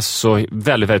alltså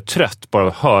väldigt, väldigt trött bara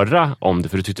att höra om det,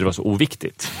 för du tyckte det var så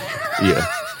oviktigt.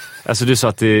 Alltså du sa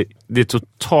att det är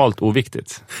totalt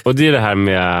oviktigt. Och det är det här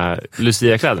med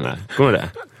Lucia-kläderna. Kommer det?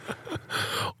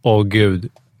 Åh gud.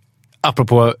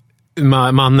 Apropå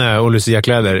Manne och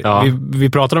Lucia-kläder. Ja. Vi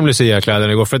pratade om Lucia-kläder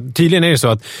igår. För tydligen är det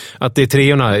så att det är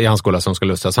 3orna i hans skola som ska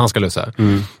lussas. Han ska lussa.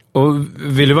 Och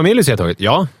vill du vara med i Lucia-tåget?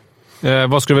 Ja.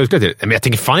 Vad ska du vara utklädd till? Men jag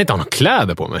tänker fan inte ha några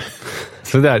kläder på mig.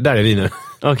 Så där är vi nu.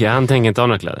 Okej, han tänker inte ha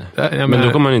några kläder. Men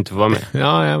då kommer han inte få vara med.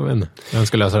 Ja, jag vet inte. Jag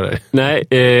ska lösa det.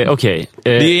 Nej, okej.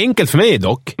 Det är enkelt för mig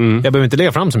dock. Jag behöver inte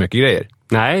lägga fram så mycket grejer.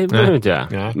 Nej, det behöver inte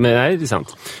jag. Men nej, det är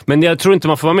sant. Men jag tror inte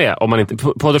man får vara med om man inte...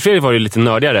 På Adolf Fredrik var det lite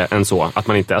nördigare än så. Att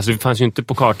man inte... Alltså det fanns ju inte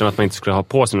på kartan att man inte skulle ha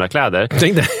på sig några kläder.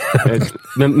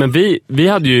 Men vi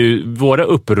hade ju våra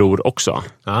uppror också.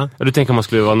 Ja. Du tänker om man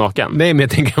skulle vara naken? Nej, men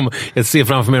jag ser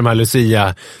framför mig de här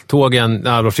Lucia-tågen,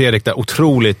 Adolf Fredrik, där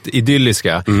otroligt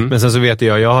idylliska. Men sen så vet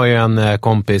jag har ju en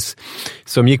kompis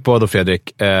som gick på Adolf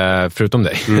Fredrik, förutom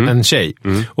dig, en tjej.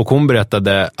 Och hon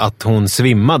berättade att hon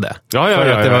svimmade.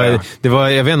 Ja. Det var,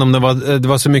 jag vet inte om det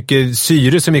var så mycket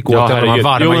syre som gick åt de här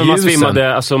varma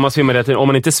ljusen. Man svimmade, om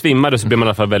man inte svimmade så blev man i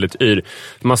alla fall väldigt yr.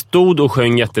 Man stod och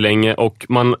sjöng jättelänge och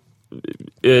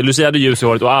Lucia hade ljus i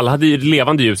håret och alla hade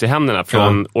levande ljus i händerna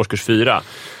från årskurs 4.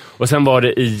 Och sen var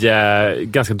det i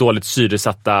ganska dåligt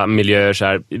syresatta miljöer. Så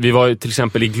här. Vi var till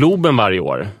exempel i Globen varje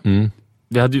år.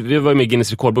 Vi var med i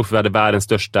Guinness rekordbok för vi hade världens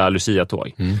största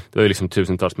Lucia-tåg. Det var ju liksom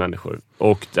tusentals människor.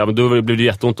 Och då blev det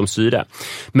jätteont om syre.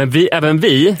 Men även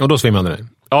vi... Och då svimmade det?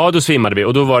 Ja, då svimmade vi.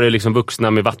 Och då var det liksom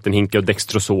vuxna med vattenhinkar och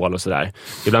dextrosol och sådär.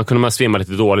 Ibland kunde man svimma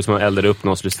lite dåligt så man eldade upp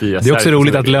någons Lucia. Det är också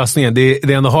roligt att lösningen, det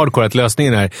är ändå hardcore att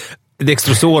lösningen är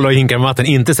dextrosol och hinkar med vatten,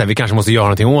 inte så här, vi kanske måste göra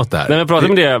någonting åt det här. Nej, men prata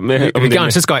om det. Vi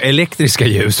kanske ska ha elektriska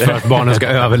ljus för att barnen ska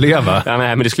överleva. Ja,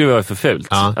 nej, men det skulle vara för fult.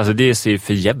 Ja. Alltså det ser ju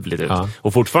för jävligt ut. Ja.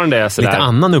 Och fortfarande är jag sådär, lite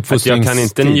annan uppfostringsstil. Jag kan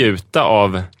inte njuta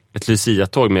av ett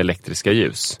Lucia-tåg med elektriska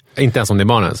ljus. Inte ens om det är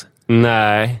barnens?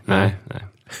 Nej,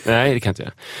 det kan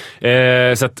inte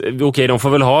jag. Så att, okej, de får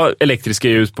väl ha elektriska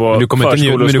ljus på förskolor och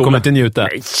skola. Men du kommer inte njuta?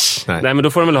 Nej, men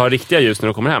då får de väl ha riktiga ljus när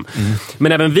de kommer hem.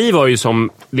 Men även vi var ju som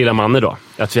lilla Manne då.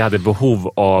 Att vi hade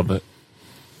behov av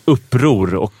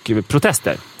uppror och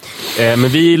protester. Men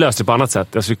vi löste det på annat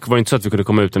sätt. Alltså, det var inte så att vi kunde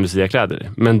komma ut under Lucia-kläder.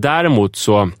 Men däremot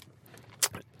så...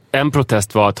 En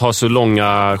protest var att ha så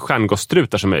långa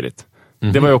stjärngossstrutar som möjligt.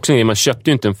 Det var ju också en grej, man köpte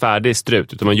ju inte en färdig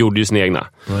strut utan man gjorde ju sina egna.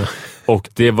 Och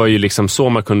det var ju liksom så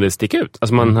man kunde sticka ut.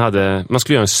 Alltså man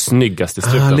skulle göra den snyggaste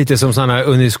struten. Lite som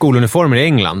sådana skoluniformer i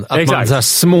England. Att man så här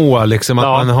små, liksom, att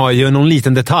man har ju någon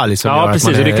liten detalj som gör precis.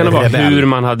 Att man är det kan vara rebell. hur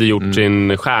man hade gjort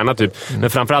sin stjärna typ. Men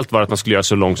framförallt var det att man skulle göra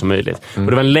så lång som möjligt. Och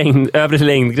det var en övre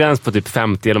längdgräns på typ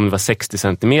 50 eller om det var 60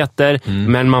 centimeter.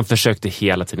 Men man försökte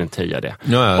hela tiden töja det.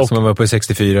 Ja, så man var på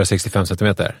 64-65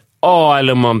 centimeter. Ja,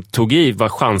 eller om man tog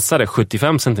chansade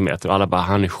 75 centimeter och alla bara,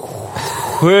 han är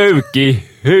sjuk i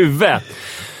huvudet.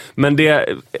 Men det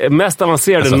mest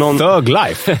avancerade thug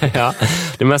life. Ja,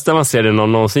 det mest avancerade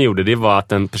någon någonsin gjorde, det var att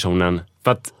den personen,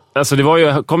 för att alltså det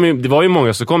var ju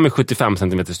många som kom med 75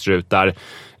 centimeter strutar,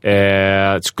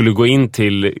 skulle gå in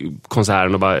till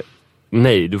konserten och bara,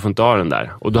 nej, du får inte ha den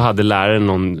där. Och då hade läraren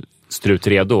någon strut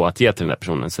redo att ge till den där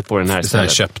personen. Sätt på den här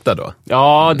istället. Så här köpta då?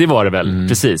 Ja, det var det väl.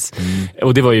 Precis.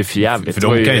 Och det var ju förjävligt. För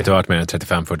de kan ju inte ha varit mer än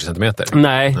 35-40 centimeter.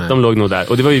 Nej, de låg nog där.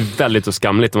 Och det var ju väldigt och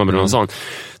skamligt om man blev någon sån.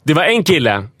 Det var en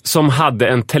kille som hade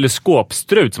en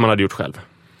teleskopstrut som han hade gjort själv.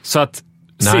 Så att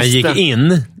när han gick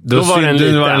in, då var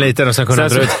den liten och sen kunde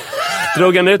han dra ut.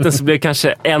 Drog han ut den så blev det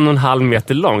kanske 1,5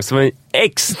 meter lång. Så det var en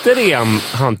extrem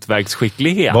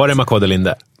hantverksskicklighet. Var det Makode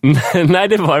Linde? Nej,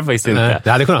 det var det faktiskt inte. Nej,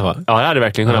 det hade kunnat vara. Ja, det hade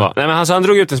verkligen kunnat vara. Nej, men han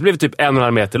drog ut den så blev det typ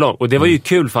 1,5 meter lång. Och det var ju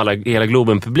kul för hela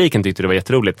Globen-publiken tyckte det var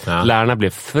jätteroligt. Ja. Lärarna blev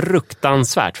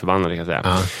fruktansvärt förbannade, kan jag säga.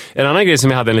 Ja. En annan grej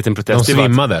som jag hade en liten protest. De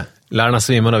svimmade. Lärarna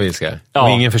svimmade av ilska. Ja. Och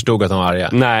ingen förstod att de var arga.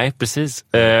 Nej, precis.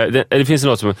 Det finns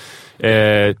något som...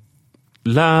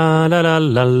 La la la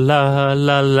la la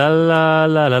la la la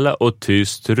la la la och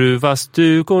tyst ruva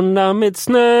stugorna med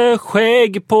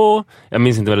snöskägg på. Jag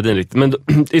minns inte melodin riktigt, men då,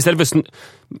 istället för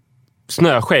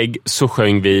snöskägg så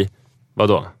sjöng vi, vad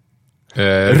då?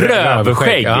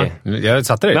 Rövskägg. Ja, jag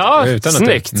satte det. Ja,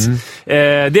 snyggt.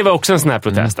 Det var också en sån här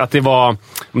protest. Att det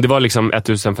var liksom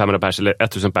 1500 pers eller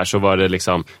 1000 pers, så var det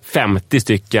liksom 50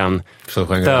 stycken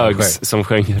thugs som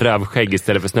sjöng rövskägg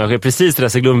istället för snöskägg. Precis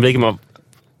det där Glumviken var.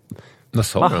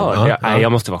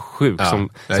 Jag måste vara sjuk som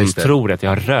tror att jag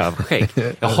har rövskägg.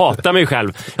 Jag hatar mig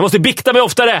själv. Jag måste bikta mig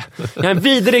oftare. Jag är en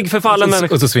vidrig förfallen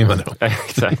människa. Och så svimmade de.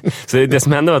 Exakt. Så det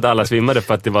som hände var att alla svimmade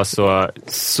för att det var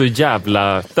så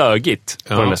jävla thögigt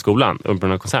på den där skolan och på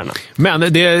den här koncernen.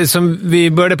 Men det som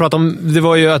vi började prata om, det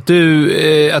var ju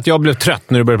att jag blev trött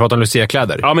när du började prata om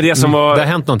Lucia-kläder. Ja, men det har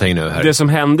hänt någonting nu här. Det som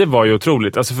hände var ju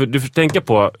otroligt. Alltså, för du får tänka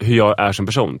på hur jag är som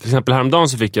person. Till exempel häromdagen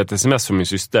så fick jag ett sms från min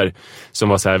syster som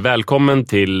var så här: välkommen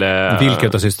till... Vilka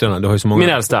av systrarna? Du har ju så många. Min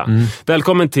äldsta.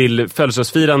 Välkommen till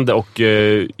födelsedagsfirande och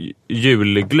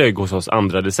julglögg hos oss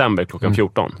 2 december klockan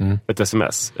 14. Ett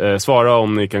sms. Svara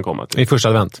om ni kan komma till. I första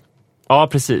advent. Ja,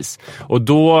 precis. Och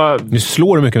då... Nu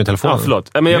slår du mycket med telefonen. Ja,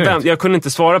 förlåt. Men jag kunde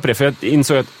inte svara på det, för jag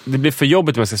insåg att det blir för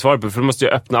jobbigt om jag ska svara på det, för då måste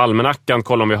jag öppna almanackan,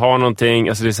 kolla om vi har någonting.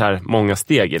 Alltså det är så här många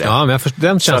steg i det. Ja, men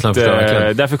den känslan förstår jag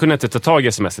verkligen. Därför kunde jag inte ta tag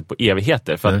i smset på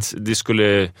evigheter, för att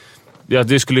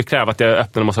det skulle kräva att jag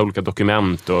öppnade en massa olika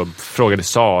dokument och frågade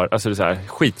SAR. Alltså det är så här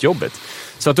skitjobbigt.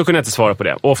 Så att då kunde jag inte svara på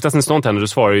det. Och oftast när sånt händer, då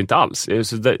svarar jag ju inte alls.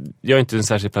 Så jag är inte en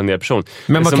särskilt planerad person.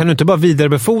 Men kan du inte bara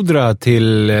vidarebefordra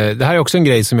till... Det här är också en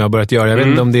grej som jag har börjat göra. Jag vet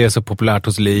inte om det är så populärt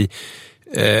hos Li.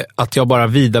 Att jag bara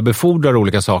vidarebefordrar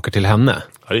olika saker till henne.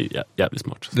 Ja, det är jävligt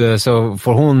smart. Så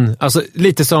får hon... Alltså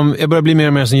lite som... Jag börjar bli mer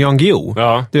och mer som Jan Guillou.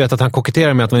 Ja. Du vet att han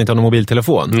koketterar med att man inte har någon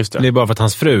mobiltelefon. Just det. Det är bara för att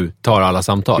hans fru tar alla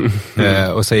samtal.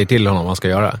 Och säger till honom vad han ska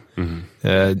göra.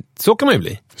 Så kan man ju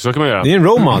bli. Så kan man göra. Det är en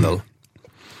role model.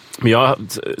 Men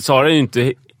Sara är ju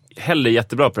inte heller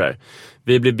jättebra på det här.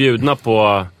 Vi blir bjudna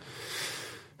på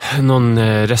någon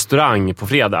restaurang på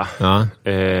fredag. Ja.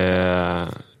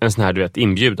 En sån här, du vet,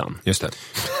 inbjudan. Just det.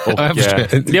 Och,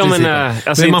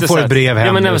 alltså man får ett brev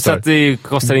hem. Ja, men så att det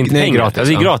kostar inte pengar. Gratis,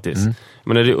 alltså, det är gratis.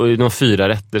 Men det är någon 4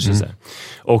 rätter så att säga.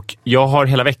 Och jag har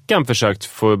hela veckan försökt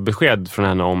få besked från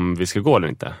henne om vi ska gå eller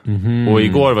inte. Och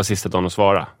igår var sista dagen att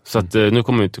svara. Så att nu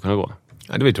kommer vi inte kunna gå.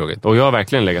 Ja, det var ju tråkigt. Och jag har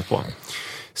verkligen legat på.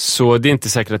 Så det är inte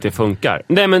säkert att det funkar.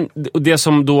 Nej, men det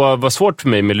som då var svårt för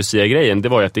mig med Lucia-grejen, det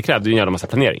var ju att det krävde en jävla massa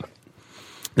planering.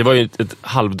 Det var ju ett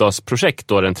halvdagsprojekt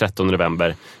då den 13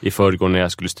 november i förrgår när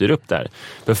jag skulle styra upp där.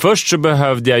 För först så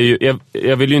behövde jag ju...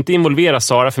 Jag ville ju inte involvera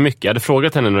Sara för mycket. Jag hade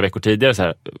frågat henne några veckor tidigare så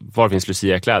här: var finns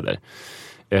Lucia-kläder?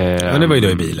 Men det var ju då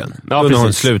i bilen. Ja, när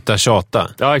hon slutade tjata.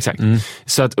 Ja, exakt.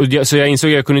 Så jag insåg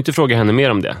att jag kunde inte fråga henne mer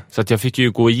om det. Så att jag fick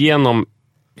ju gå igenom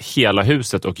hela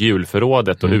huset och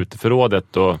julförrådet och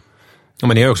uteförrådet och... Ja,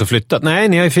 men ni har ju också flyttat. Nej,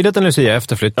 ni har ju firat en Lucia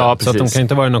efter flyttat. Ja, så att de kan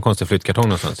inte vara någon konstig flyttkartong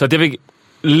någonstans. Så att jag fick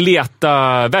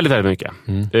leta väldigt, väldigt mycket.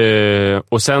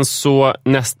 Och sen så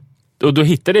och då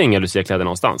hittade jag inga Lucia-kläder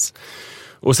någonstans.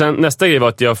 Och sen nästa grej var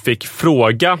att jag fick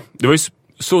fråga. Det var ju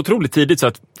så otroligt tidigt så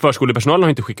att förskolepersonalen har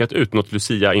inte skickat ut något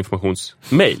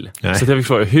Lucia-informationsmail. Så att jag fick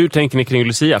fråga, hur tänker ni kring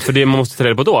Lucia? För det man måste ta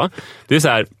reda på då, det är så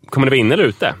här, kommer det vara inne eller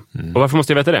ute? Och varför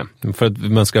måste jag veta det? För att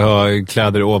man ska ha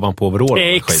kläder ovanpå overall.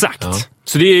 Exakt! Ja.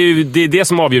 Så det är det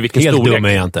som avgör vilken storlek. Helt dum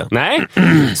är jag inte. Nej.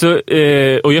 Så,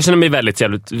 och jag känner mig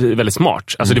väldigt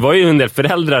smart. Alltså det var ju en del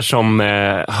föräldrar som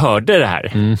hörde det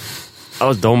här.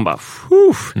 Alltså de bara...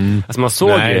 Alltså man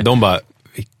såg det. De bara...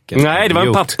 Nej, det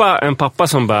var en pappa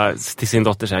som bara till sin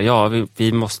dotter så här: ja,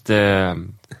 vi måste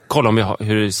kolla om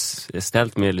hur det är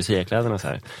ställt med Lucia-kläderna så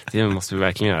här. Det måste vi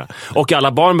verkligen göra. Och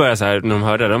alla barn började så här när de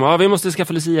hörde det. Vi måste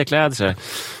skaffa Lucia-kläder så här.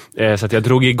 Så att jag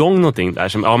drog igång någonting där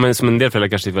som en del föräldrar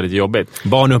kanske tyckte var lite jobbigt.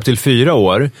 Barn upp till 4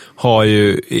 år har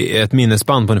ju ett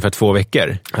minnesband på ungefär 2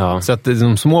 veckor. Ja. Så att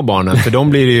de små barnen, för de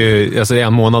blir ju alltså det är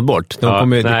en månad bort. Då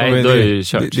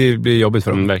det blir jobbigt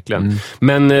för dem. Verkligen.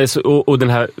 Men och den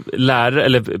här läraren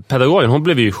eller pedagogen, hon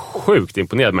blev ju sjukt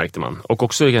imponerad, märkte man. Och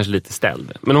också kanske lite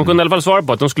ställd. Men hon kunde i alla fall svara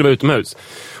på att de skulle vara utomhus.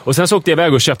 Och sen så åkte jag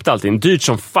iväg och köpte allting. Dyrt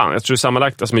som fan. Jag tror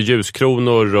sammanlagt alltså med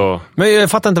ljuskronor och... Men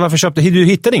jag fattar inte varför köpte. Du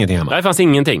hittade ingenting hemma? Nej, det fanns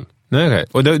ingenting. Nej, okay.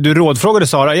 Och du rådfrågade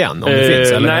Sara igen om det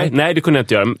finns? Eller? Nej, det kunde jag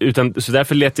inte göra. Så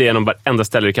därför letade jag igenom varenda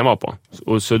ställe det kan vara på.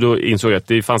 Och så då insåg jag att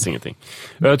det fanns ingenting.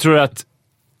 Och jag tror att...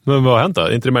 Men vad har hänt då?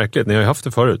 Är inte det märkligt? Ni har ju haft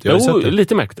det förut. Jag har jo, sett det.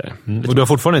 Lite märkligt där. Och du har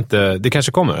fortfarande inte... Det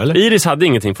kanske kommer, eller? Iris hade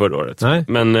ingenting förra året. Nej.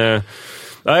 Men... nej,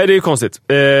 det är ju konstigt.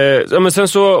 Men sen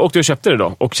så åkte jag och köpte det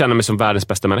då. Och kände mig som världens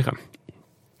bästa människa.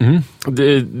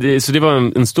 Så det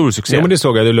var en stor succé. Ja, men det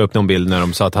såg jag. Du la upp någon bild när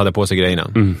de sa att hade på sig grejerna.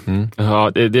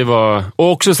 Ja, det var...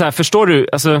 Och också så här, förstår du,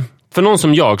 alltså, för någon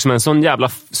som jag, som är en sån jävla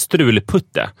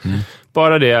strulputte,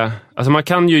 bara det, alltså man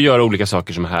kan ju göra olika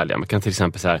saker som är härliga. Man kan till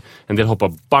exempel så här, en del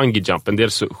hoppar bungee jump, en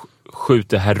del så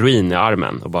skjuter heroin i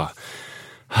armen och bara...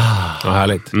 Ja,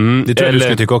 härligt. Det tror jag du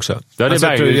skulle tycka också. Ja, det är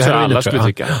verkligen så alla skulle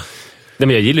tycka. Nej, men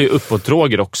jag gillar ju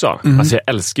uppåt-droger också. Alltså jag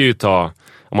älskar ju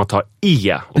om man tar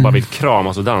och bara vill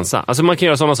kramas och dansa. Alltså man kan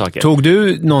göra sådana saker. Tog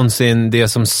du någonsin det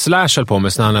som Slash höll på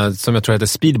med, sådana som jag tror heter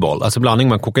speedball? Alltså blandning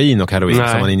med kokain och heroin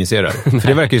som man injicerar. För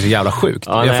det verkar ju så jävla sjukt.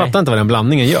 Ja, jag fattar inte vad den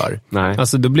blandningen gör. Nej.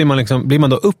 Alltså då blir man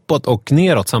då uppåt och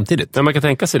neråt samtidigt. Ja, man kan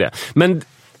tänka sig det. Men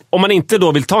om man inte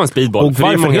då vill ta en speedball... Och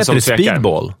varför heter det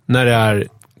speedball när det är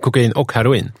kokain och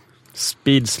heroin?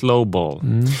 Speed slowball.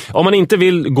 Om man inte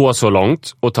vill gå så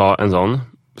långt och ta en sån,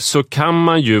 så kan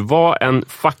man ju vara en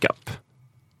fuck-up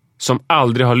som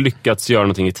aldrig har lyckats göra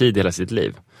någonting i tid i hela sitt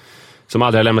liv. Som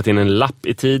aldrig har lämnat in en lapp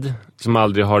i tid. Som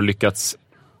aldrig har lyckats...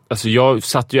 Alltså jag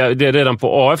satt ju... Det redan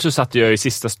på AF så satt jag i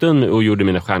sista stund och gjorde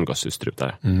mina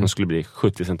stjärngasstrutar. De skulle bli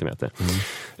 70 centimeter.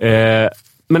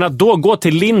 Men att då gå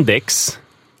till Lindex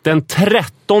den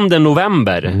 13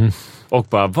 november... Och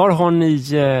bara, var har ni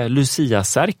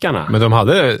Lucia-särkarna? Men de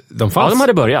fanns? Ja, de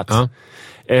hade börjat. Ja.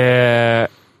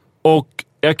 Och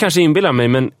jag kanske inbillar mig,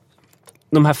 men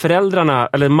de här föräldrarna,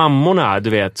 eller mammorna, du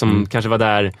vet, som kanske var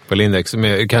där... På Lindex,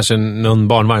 med kanske någon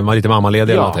barnvagn, var lite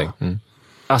mammaledig eller någonting.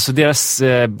 Alltså deras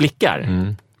blickar.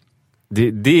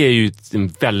 Det är ju en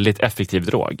väldigt effektiv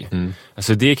drog.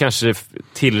 Alltså det är kanske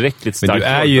tillräckligt starkt. Men du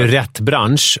är ju rätt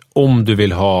bransch om du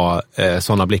vill ha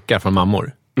sådana blickar från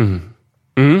mammor.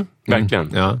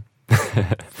 Verkligen. Ja.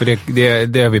 För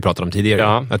det har vi pratat om tidigare.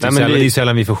 Ja. Att det är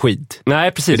sällan vi får skit.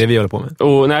 Nej, precis. Det är det vi håller på med.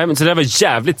 Och, nej, men så det var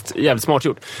jävligt smart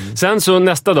gjort. Sen så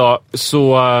nästa dag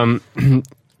så...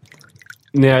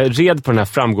 när jag red på den här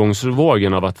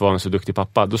framgångsvågen av att vara en så duktig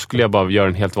pappa, då skulle jag bara göra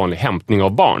en helt vanlig hämtning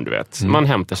av barn, du vet. Man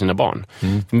hämtar sina barn.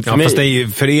 Fast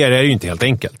för er är det ju inte helt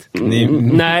enkelt.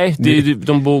 Nej,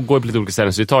 de går på lite olika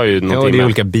ställen, så det tar ju någon timme. Ja, det är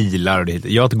olika bilar och det.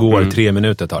 Jag går 3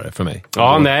 minuter tar det för mig.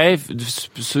 Ja, nej.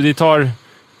 Så det tar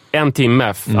 1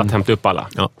 timme att hämta upp alla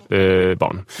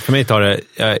barn. För mig tar det...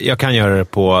 Jag kan göra det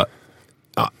på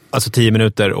alltså 10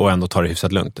 minuter och ändå ta det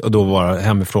hyfsat lugnt. Och då vara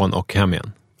hemifrån och hem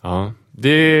igen. Ja. Det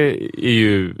är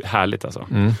ju härligt alltså,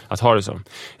 att ha det så.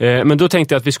 Men då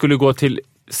tänkte jag att vi skulle gå till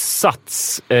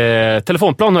Sats.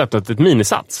 Telefonplan har öppnat ett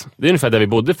minisats. Det är ungefär där vi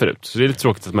bodde förut, så det är lite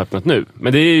tråkigt att de har öppnat nu.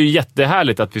 Men det är ju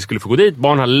jättehärligt att vi skulle få gå dit.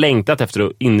 Barn har längtat efter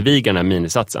att inviga den här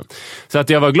minisatsen. Så att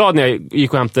jag var glad när jag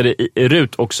gick och hämtade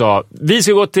Rut och sa, vi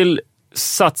ska gå till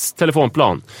Sats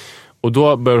telefonplan. Och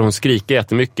då började hon skrika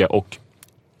jättemycket, och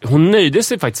hon nöjde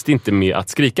sig faktiskt inte med att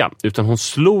skrika, utan hon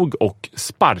slog och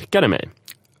sparkade mig.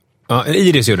 Ja,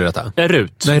 Iris gjorde detta?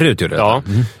 Rut. Nej, Rut gjorde detta.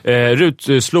 Ja.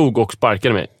 Rut slog och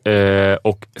sparkade mig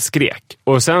och skrek.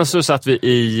 Och sen så satt vi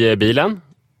i bilen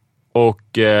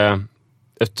och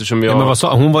eftersom jag... Ja, men vad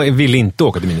sa hon? Ville inte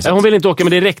åka till minisats? Hon ville inte åka,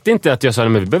 men det räckte inte att jag sa,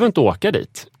 men vi behöver inte åka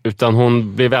dit. Utan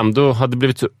hon hade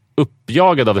blivit så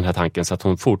uppjagad av den här tanken så att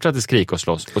hon fortsatte skrika och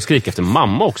slåss och skrika efter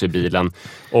mamma också i bilen.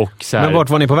 Och så här... Men vart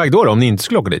var ni på väg då om ni inte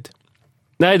skulle åka dit?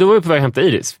 Nej, då var vi på väg att hämta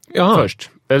Iris först.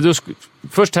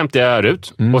 Först hämtade jag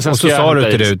Rut. Och sen så sa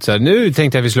du till Rut så här, nu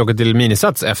tänkte jag att vi skulle åka till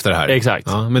minisats efter det här. Exakt.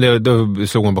 Ja, men då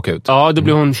slog hon bakut. Ja, då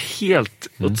blev hon helt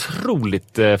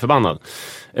otroligt förbannad.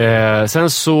 Sen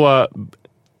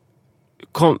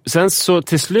så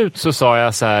till slut så sa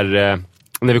jag så här,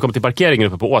 när vi kom till parkeringen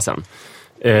uppe på Åsen,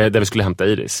 där vi skulle hämta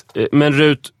Iris. Men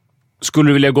Rut, skulle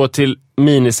du vilja gå till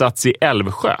minisats i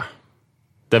Älvsjö?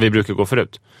 Där vi brukar gå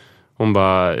förut. Hon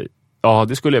bara, ja,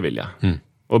 det skulle jag vilja.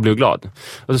 Och blev glad.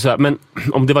 Och så sa jag, men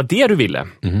om det var det du ville,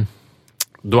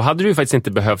 då hade du ju faktiskt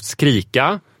inte behövt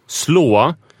skrika,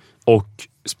 slå och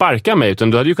sparka mig,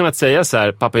 utan du hade ju kunnat säga så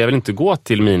här, pappa, jag vill inte gå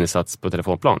till minisats på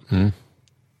telefonplan.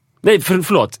 Nej,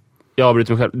 förlåt. Jag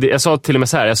avbryter mig själv. Jag sa till och med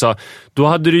så här, jag sa, då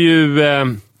hade du ju...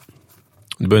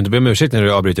 Du behöver inte be om ursäkt när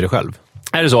du avbryter dig själv.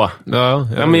 Är det så? Ja.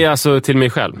 Men alltså till mig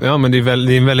själv. Ja, men du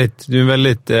är en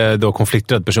väldigt då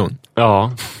konflikträdd person.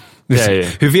 Ja.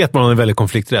 Hur vet man om man är väldigt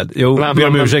konflikträdd? Jo, ber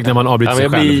om ursäkt när man avbryter sig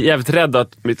själv. Jag blir jävligt rädd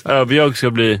att mitt överjag ska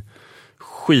bli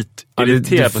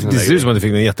skitirriterad på sin Det ser ut som att du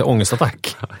fick en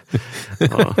jätteångestattack.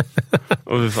 Ja.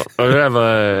 Och det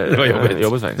var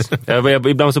jobbigt faktiskt.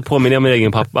 Ibland så påminner jag min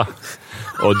egen pappa.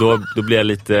 Och då blir jag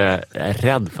lite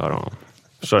rädd för honom.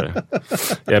 Förstår du?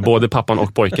 Jag är både pappan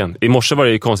och pojken. I morse var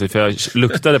det ju konstigt, för jag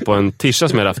luktade på en tisha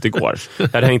som jag hade haft igår.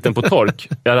 Jag hade hängt den på tork.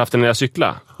 Jag hade haft den när jag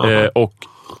cyklade. Och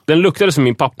den luktade som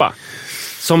min pappa.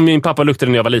 Som min pappa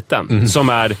luktade när jag var liten. Som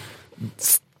är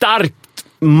starkt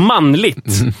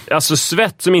manligt. Alltså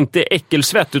svett som inte är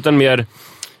äckelsvett utan mer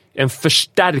en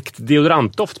förstärkt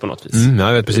deodorantdoft på något vis.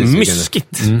 Jag vet precis.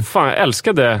 Myskigt. Fan, jag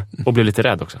älskade och blev lite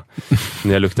rädd också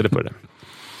när jag luktade på det.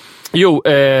 Jo,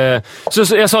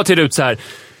 så jag sa till Rut så här.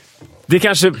 Det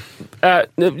kanske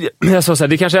jag sa så här,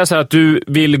 det kanske är så här att du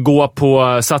vill gå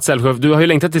på Sats Älvsjö. Du har ju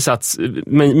längtat till Sats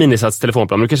minisats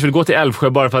telefonplan. Men du kanske vill gå till Älvsjö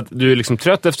bara för att du är liksom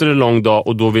trött efter en lång dag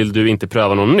och då vill du inte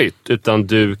pröva något nytt. Utan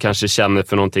du kanske känner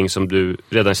för någonting som du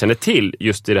redan känner till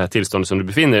just i det här tillståndet som du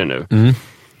befinner dig nu.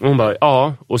 Och hon bara,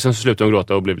 ja. Och sen så slutade hon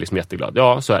gråta och blev liksom jätteglad.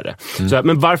 Ja, så är det. Så här,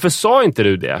 men varför sa inte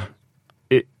du det?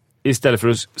 Istället för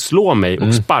att slå mig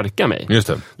och sparka mig. Just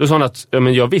det. Då sa hon att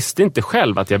men jag visste inte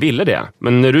själv att jag ville det.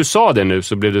 Men när du sa det nu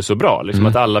så blev det så bra. Liksom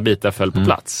att alla bitar föll på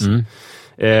plats.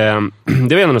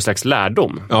 Det var ändå någon slags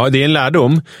lärdom. Ja, det är en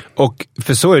lärdom. Och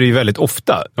för så är det ju väldigt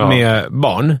ofta med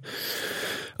barn.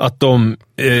 Att de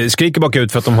skriker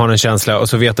bakut för att de har en känsla och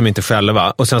så vet de inte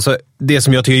själva. Och sen så, det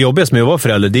som jag tycker är jobbigast med att vara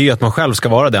förälder, det är ju att man själv ska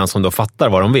vara den som då fattar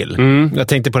vad de vill. Jag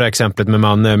tänkte på det här exemplet med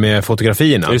Manne med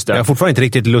fotografierna. Jag har fortfarande inte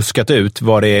riktigt luskat ut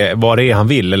vad det är han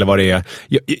vill eller vad det är.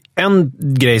 En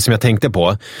grej som jag tänkte på,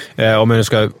 om jag nu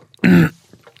ska...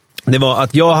 Det var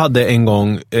att jag hade en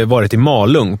gång varit i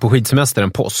Malung på skidsemester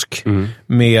en påsk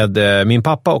med min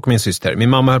pappa och min syster. Min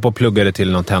mamma höll på att plugga det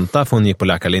till någon tenta för hon gick på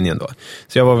läkarlinjen då.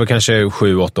 Så jag var väl kanske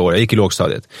 7-8 år, jag gick i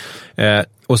lågstadiet.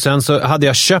 Och sen så hade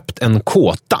jag köpt en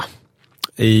kåta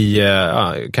i,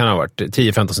 kan ha varit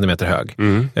 10-15 centimeter hög.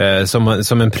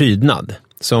 Som en prydnad.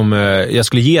 Som jag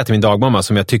skulle ge till min dagmamma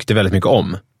som jag tyckte väldigt mycket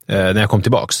om. När jag kom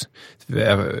tillbaks.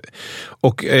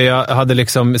 Och jag hade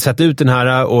liksom sett ut den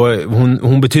här och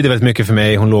hon betydde väldigt mycket för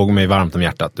mig. Hon låg mig varmt om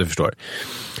hjärtat, du förstår.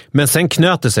 Men sen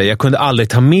knöt det sig. Jag kunde aldrig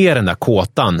ta med den där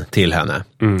kåtan till henne.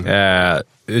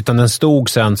 Utan den stod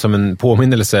sen som en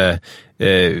påminnelse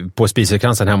på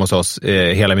spisekransen hemma hos oss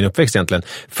hela min uppväxt egentligen.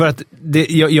 För att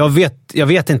jag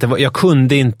vet inte, jag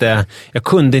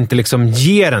kunde inte liksom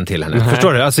ge den till henne.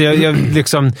 Förstår du? Alltså jag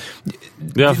liksom...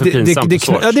 Det är för pinsamt.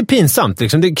 Det är pinsamt.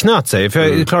 Liksom. Det knöt sig. För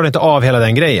jag klarade inte av hela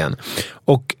den grejen.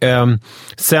 Och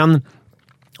sen...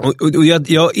 Och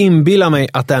jag inbillar mig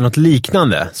att det är något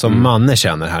liknande som Manne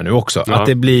känner här nu också. Att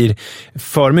det blir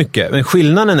för mycket. Men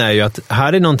skillnaden är ju att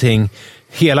här är någonting...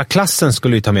 Hela klassen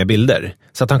skulle ju ta med bilder.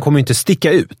 Så att han kommer inte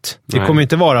sticka ut. Det kommer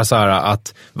inte vara så här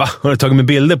att va, har du tagit med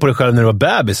bilder på dig själv när du var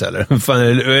bebis eller?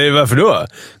 Varför då?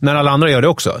 När alla andra gör det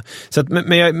också. Så att,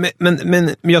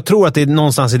 men jag tror att det är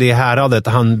någonstans i det häradet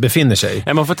han befinner sig.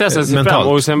 Ja, man får testa sig mentalt.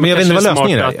 Fram. Och sen men jag vet inte vad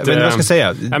lösningen är. Jag vet inte vad jag ska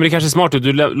säga. Ja, men det kanske är smart att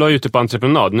du la ut det på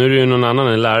entreprenad. Nu är det ju någon annan,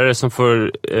 en lärare som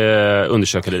får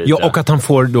undersöka det lite. Ja, och att han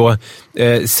får då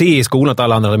se i skolan att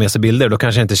alla andra har med sig bilder. Då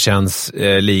kanske det inte känns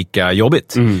lika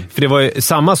jobbigt. För det var ju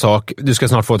samma sak, du ska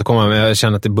snart få återkomma, men jag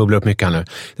känner att det bubblar upp mycket här nu.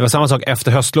 Det var samma sak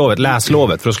efter höstlovet,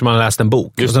 läslovet, för då skulle man ha läst en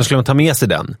bok. Och sen skulle man ta med sig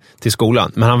den till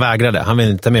skolan. Men han vägrade, han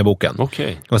ville inte ta med boken.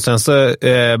 Okay. Och sen så,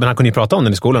 men han kunde ju prata om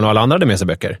den i skolan och alla andra hade med sig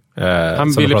böcker.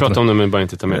 Han ville prata om den men bara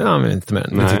inte ta med den. Ja, han ville inte ta med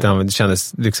den. Det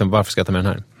kändes liksom, varför ska jag ta med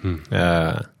den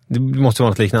här? Det måste vara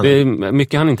något liknande. Det är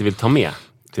mycket han inte vill ta med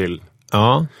till.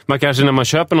 Ja. Man kanske när man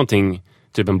köper någonting,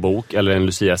 typ en bok eller en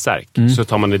Lucia-särk, så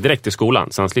tar man det direkt till skolan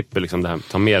så han slipper liksom det här,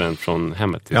 ta med den från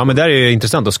hemmet. Ja, men det är ju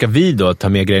intressant. Då ska vi då ta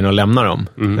med grejerna och lämna dem.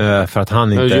 För att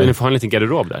han inte... Nu får han en liten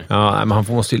garderob där. Ja, men han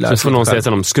måste ju lära sig. Så får någon säga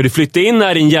till honom, ska du flytta in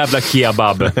här din jävla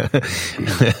kebab?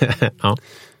 Ja.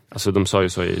 Alltså de sa ju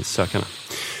så i sökarna.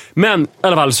 Men i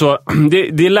alla fall så,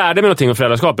 det lärde mig någonting om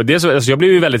föräldraskapet. Det är så, alltså jag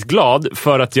blev ju väldigt glad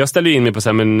för att jag ställde in mig på så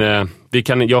här,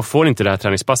 men jag får inte det här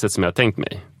träningspasset som jag har tänkt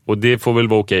mig. Och det får väl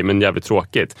vara okej, men jävligt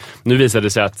tråkigt. Nu visade det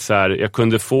sig att så här, jag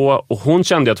kunde få, och hon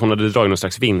kände att hon hade dragit någon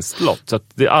slags vinstlott. Så att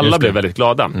alla blev väldigt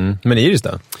glada. Men Iris då?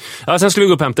 Ja, sen skulle vi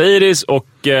gå upp och hämta Iris och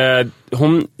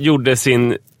hon gjorde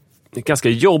sin ganska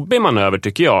jobbig manöver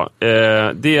tycker jag.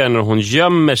 Det är när hon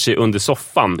gömmer sig under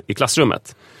soffan i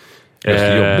klassrummet.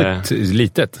 Jobbigt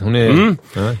litet. Hon är,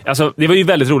 Alltså, det var ju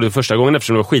väldigt roligt första gången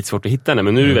eftersom det var skitsvårt att hitta henne.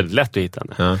 Men nu är det väldigt lätt att hitta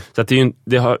henne. Så att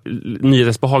det har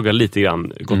nyhetsbehag lite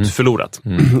grann gått förlorat.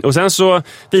 Och sen så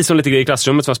visade hon lite grejer i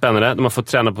klassrummet som var spännande. De har fått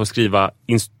träna på att skriva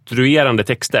instruerande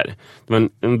texter. Det var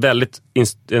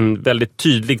en väldigt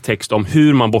tydlig text om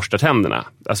hur man borstar tänderna.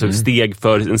 Alltså en steg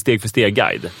för steg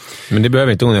guide. Men det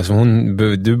behöver inte hon, eftersom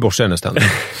du borstar hennes tänder.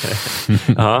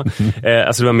 Ja,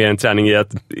 alltså det var mer en träning i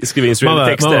att skriva instruerande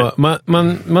texter.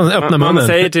 Man öppnar munnen. Man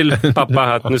säger till pappa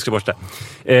att nu ska jag borsta.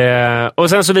 Och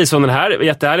sen så visade hon den här,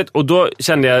 jättehärligt. Och då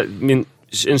kände jag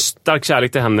en stark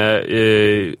kärlek till henne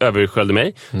översköljde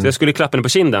mig. Så jag skulle klappa henne på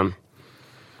kinden.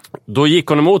 Då gick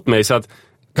hon emot mig så att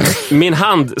min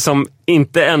hand som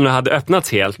inte ännu hade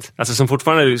öppnats helt, alltså som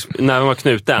fortfarande när den var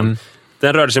knuten,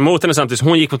 den rörde sig mot henne samtidigt som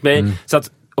hon gick mot mig. Så att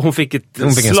hon fick ett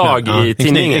slag i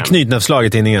tidningen. Ett knytnävsslag i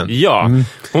tidningen. Ja,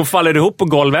 hon faller ihop på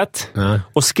golvet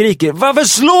och skriker: Varför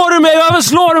slår du mig? Varför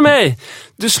slår du mig?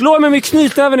 Du slår mig med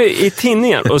knytnäven i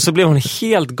tidningen. Och så blev hon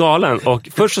helt galen. Och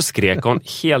först så skrek hon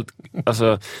helt...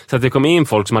 Alltså, så att det kom in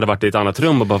folk som hade varit i ett annat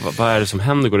rum och bara, vad är det som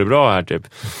händer? Går det bra här typ?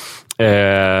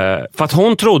 För att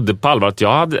hon trodde på allvar att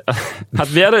jag hade... Att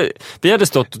vi hade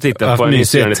stått och tittat på en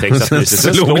inspirerande text att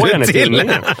så slår jag henne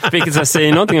till. Vilket så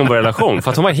säger någonting om vår relation. För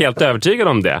att hon var helt övertygad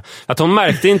om det. Att hon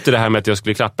märkte inte det här med att jag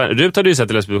skulle klappa. Rut hade ju sett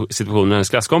den situationen med hennes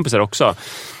klasskompisar också.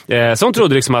 Så hon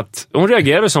trodde liksom att... Hon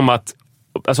reagerade som att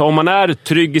alltså om man är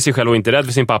trygg i sig själv och inte rädd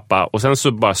för sin pappa och sen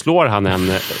så bara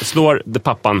slår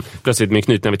pappan plötsligt med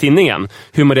knuten vid tinningen,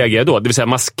 hur man reagerar då? Det vill säga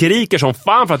man skriker som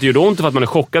fan för att det gör ont, för att man är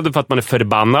chockad och för att man är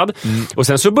förbannad. Och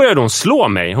sen så började hon slå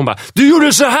mig. Hon bara, du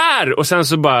gjorde så här! Och sen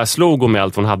så bara slog hon med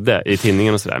allt hon hade i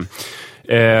tinningen och sådär.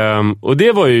 Och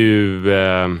det var ju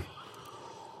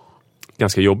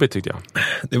ganska jobbigt tyckte jag.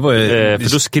 Det var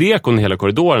för då skrek hon i hela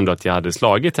korridoren då att jag hade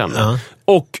slagit henne.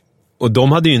 Och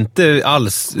de hade ju inte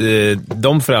alls,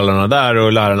 de föräldrarna där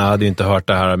och lärarna hade ju inte hört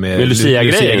det här med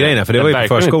Lucia-grejerna, för det var ju på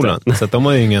förskolan. Inte. Så att de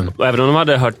har ju ingen... Och även om de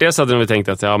hade hört det så hade de tänkt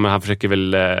att men han försöker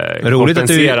väl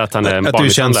kompensera att han är en barnmisshandlare. Att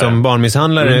du känns som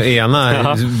barnmisshandlare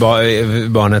ena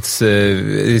barnets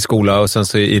i skola och sen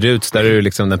så i Ruts där är du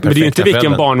liksom den perfekta. Men det är ju inte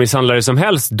vilken barnmisshandlare som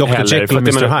helst Dr. Jekyll och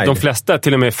Mr. Hyde. De flesta,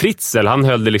 till och med Fritzl, han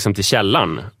höll det liksom till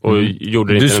källan och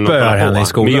gjorde det du inte spöar henne i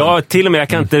skolan. Men jag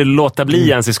kan inte låta bli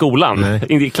ens i skolan.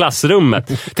 I klassrummet.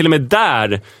 Till och med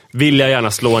där vill jag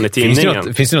gärna slå henne i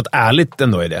tidningen. Finns det något ärligt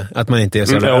ändå i det? Att man inte är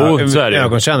så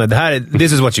ögonkänner.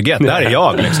 This is what you get. Det här är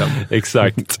jag liksom.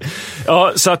 Exakt.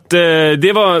 Ja, så att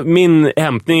det var min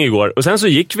hämtning igår. Och sen så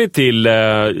gick vi till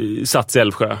Sats i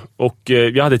Älvsjö. Och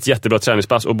jag hade ett jättebra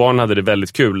träningspass och barnen hade det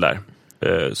väldigt kul där.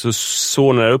 Så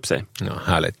ordnade det upp sig. Ja,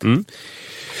 härligt. Men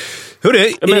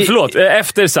förlåt,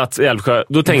 efter Sats i Älvsjö,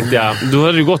 då tänkte jag, då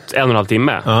hade det gått 1,5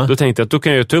 timme. Då tänkte jag att då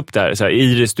kan jag ta upp det här. Så här,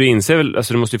 Iris, du inser väl,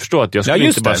 alltså du måste ju förstå att jag skulle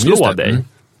inte bara slå dig.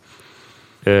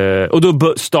 Och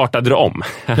då startade det om.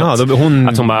 Ja, då hon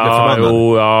att hon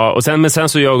bara, och sen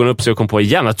så jag hon upp sig och kom på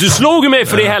igen att du slog mig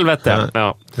för det i helvete.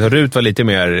 Ja. Så Rut var lite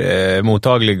mer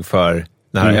mottaglig för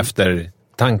den här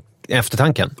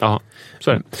eftertanken. Ja,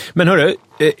 så är det. Men hörru,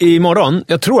 imorgon,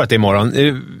 jag tror att det är imorgon,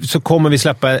 så kommer vi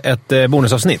släppa ett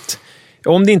bonusavsnitt.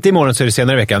 Om det inte är imorgon så är det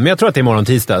senare i veckan. Men jag tror att det är imorgon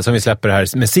tisdag som vi släpper det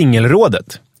här med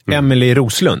singelrådet. Emily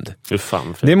Roslund.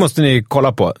 Det måste ni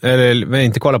kolla på. Eller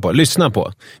inte kolla på, lyssna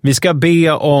på. Vi ska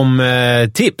be om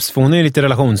tips, för hon är lite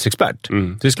relationsexpert. Så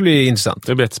det skulle bli intressant.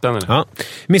 Det blir jättespännande. Ja.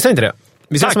 Missa inte det.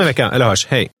 Vi ses om en vecka, eller hörs.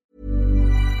 Hej.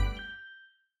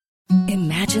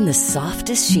 Imagine the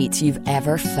softest sheets you've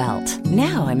ever felt.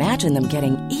 Now imagine them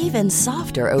getting even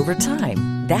softer over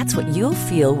time. That's what you'll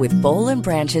feel with Boll &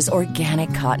 Branch's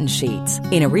organic cotton sheets.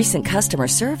 In a recent customer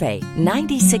survey,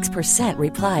 96%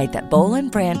 replied that Boll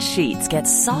 & Branch sheets get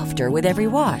softer with every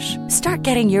wash. Start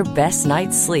getting your best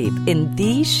night's sleep in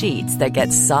these sheets that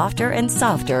get softer and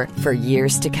softer for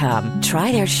years to come.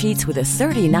 Try their sheets with a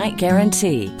 30-night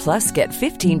guarantee. Plus, get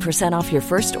 15% off your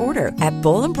first order at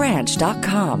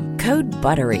BollandBranch.com. Code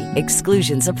BUTTERY.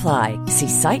 Exclusions apply. See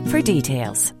site for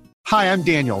details. Hi, I'm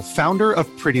Daniel, founder of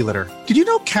Pretty Litter. Did you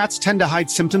know cats tend to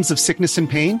hide symptoms of sickness and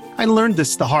pain? I learned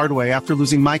this the hard way after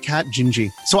losing my cat,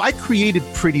 Gingy. So I created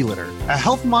Pretty Litter, a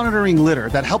health monitoring litter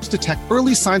that helps detect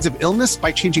early signs of illness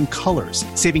by changing colors,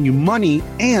 saving you money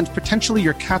and potentially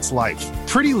your cat's life.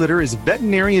 Pretty Litter is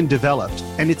veterinarian developed,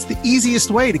 and it's the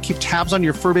easiest way to keep tabs on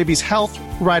your fur baby's health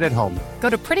right at home. Go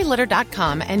to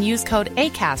prettylitter.com and use code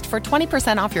ACAST for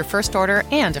 20% off your first order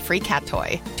and a free cat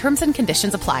toy. Terms and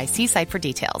conditions apply. See site for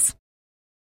details.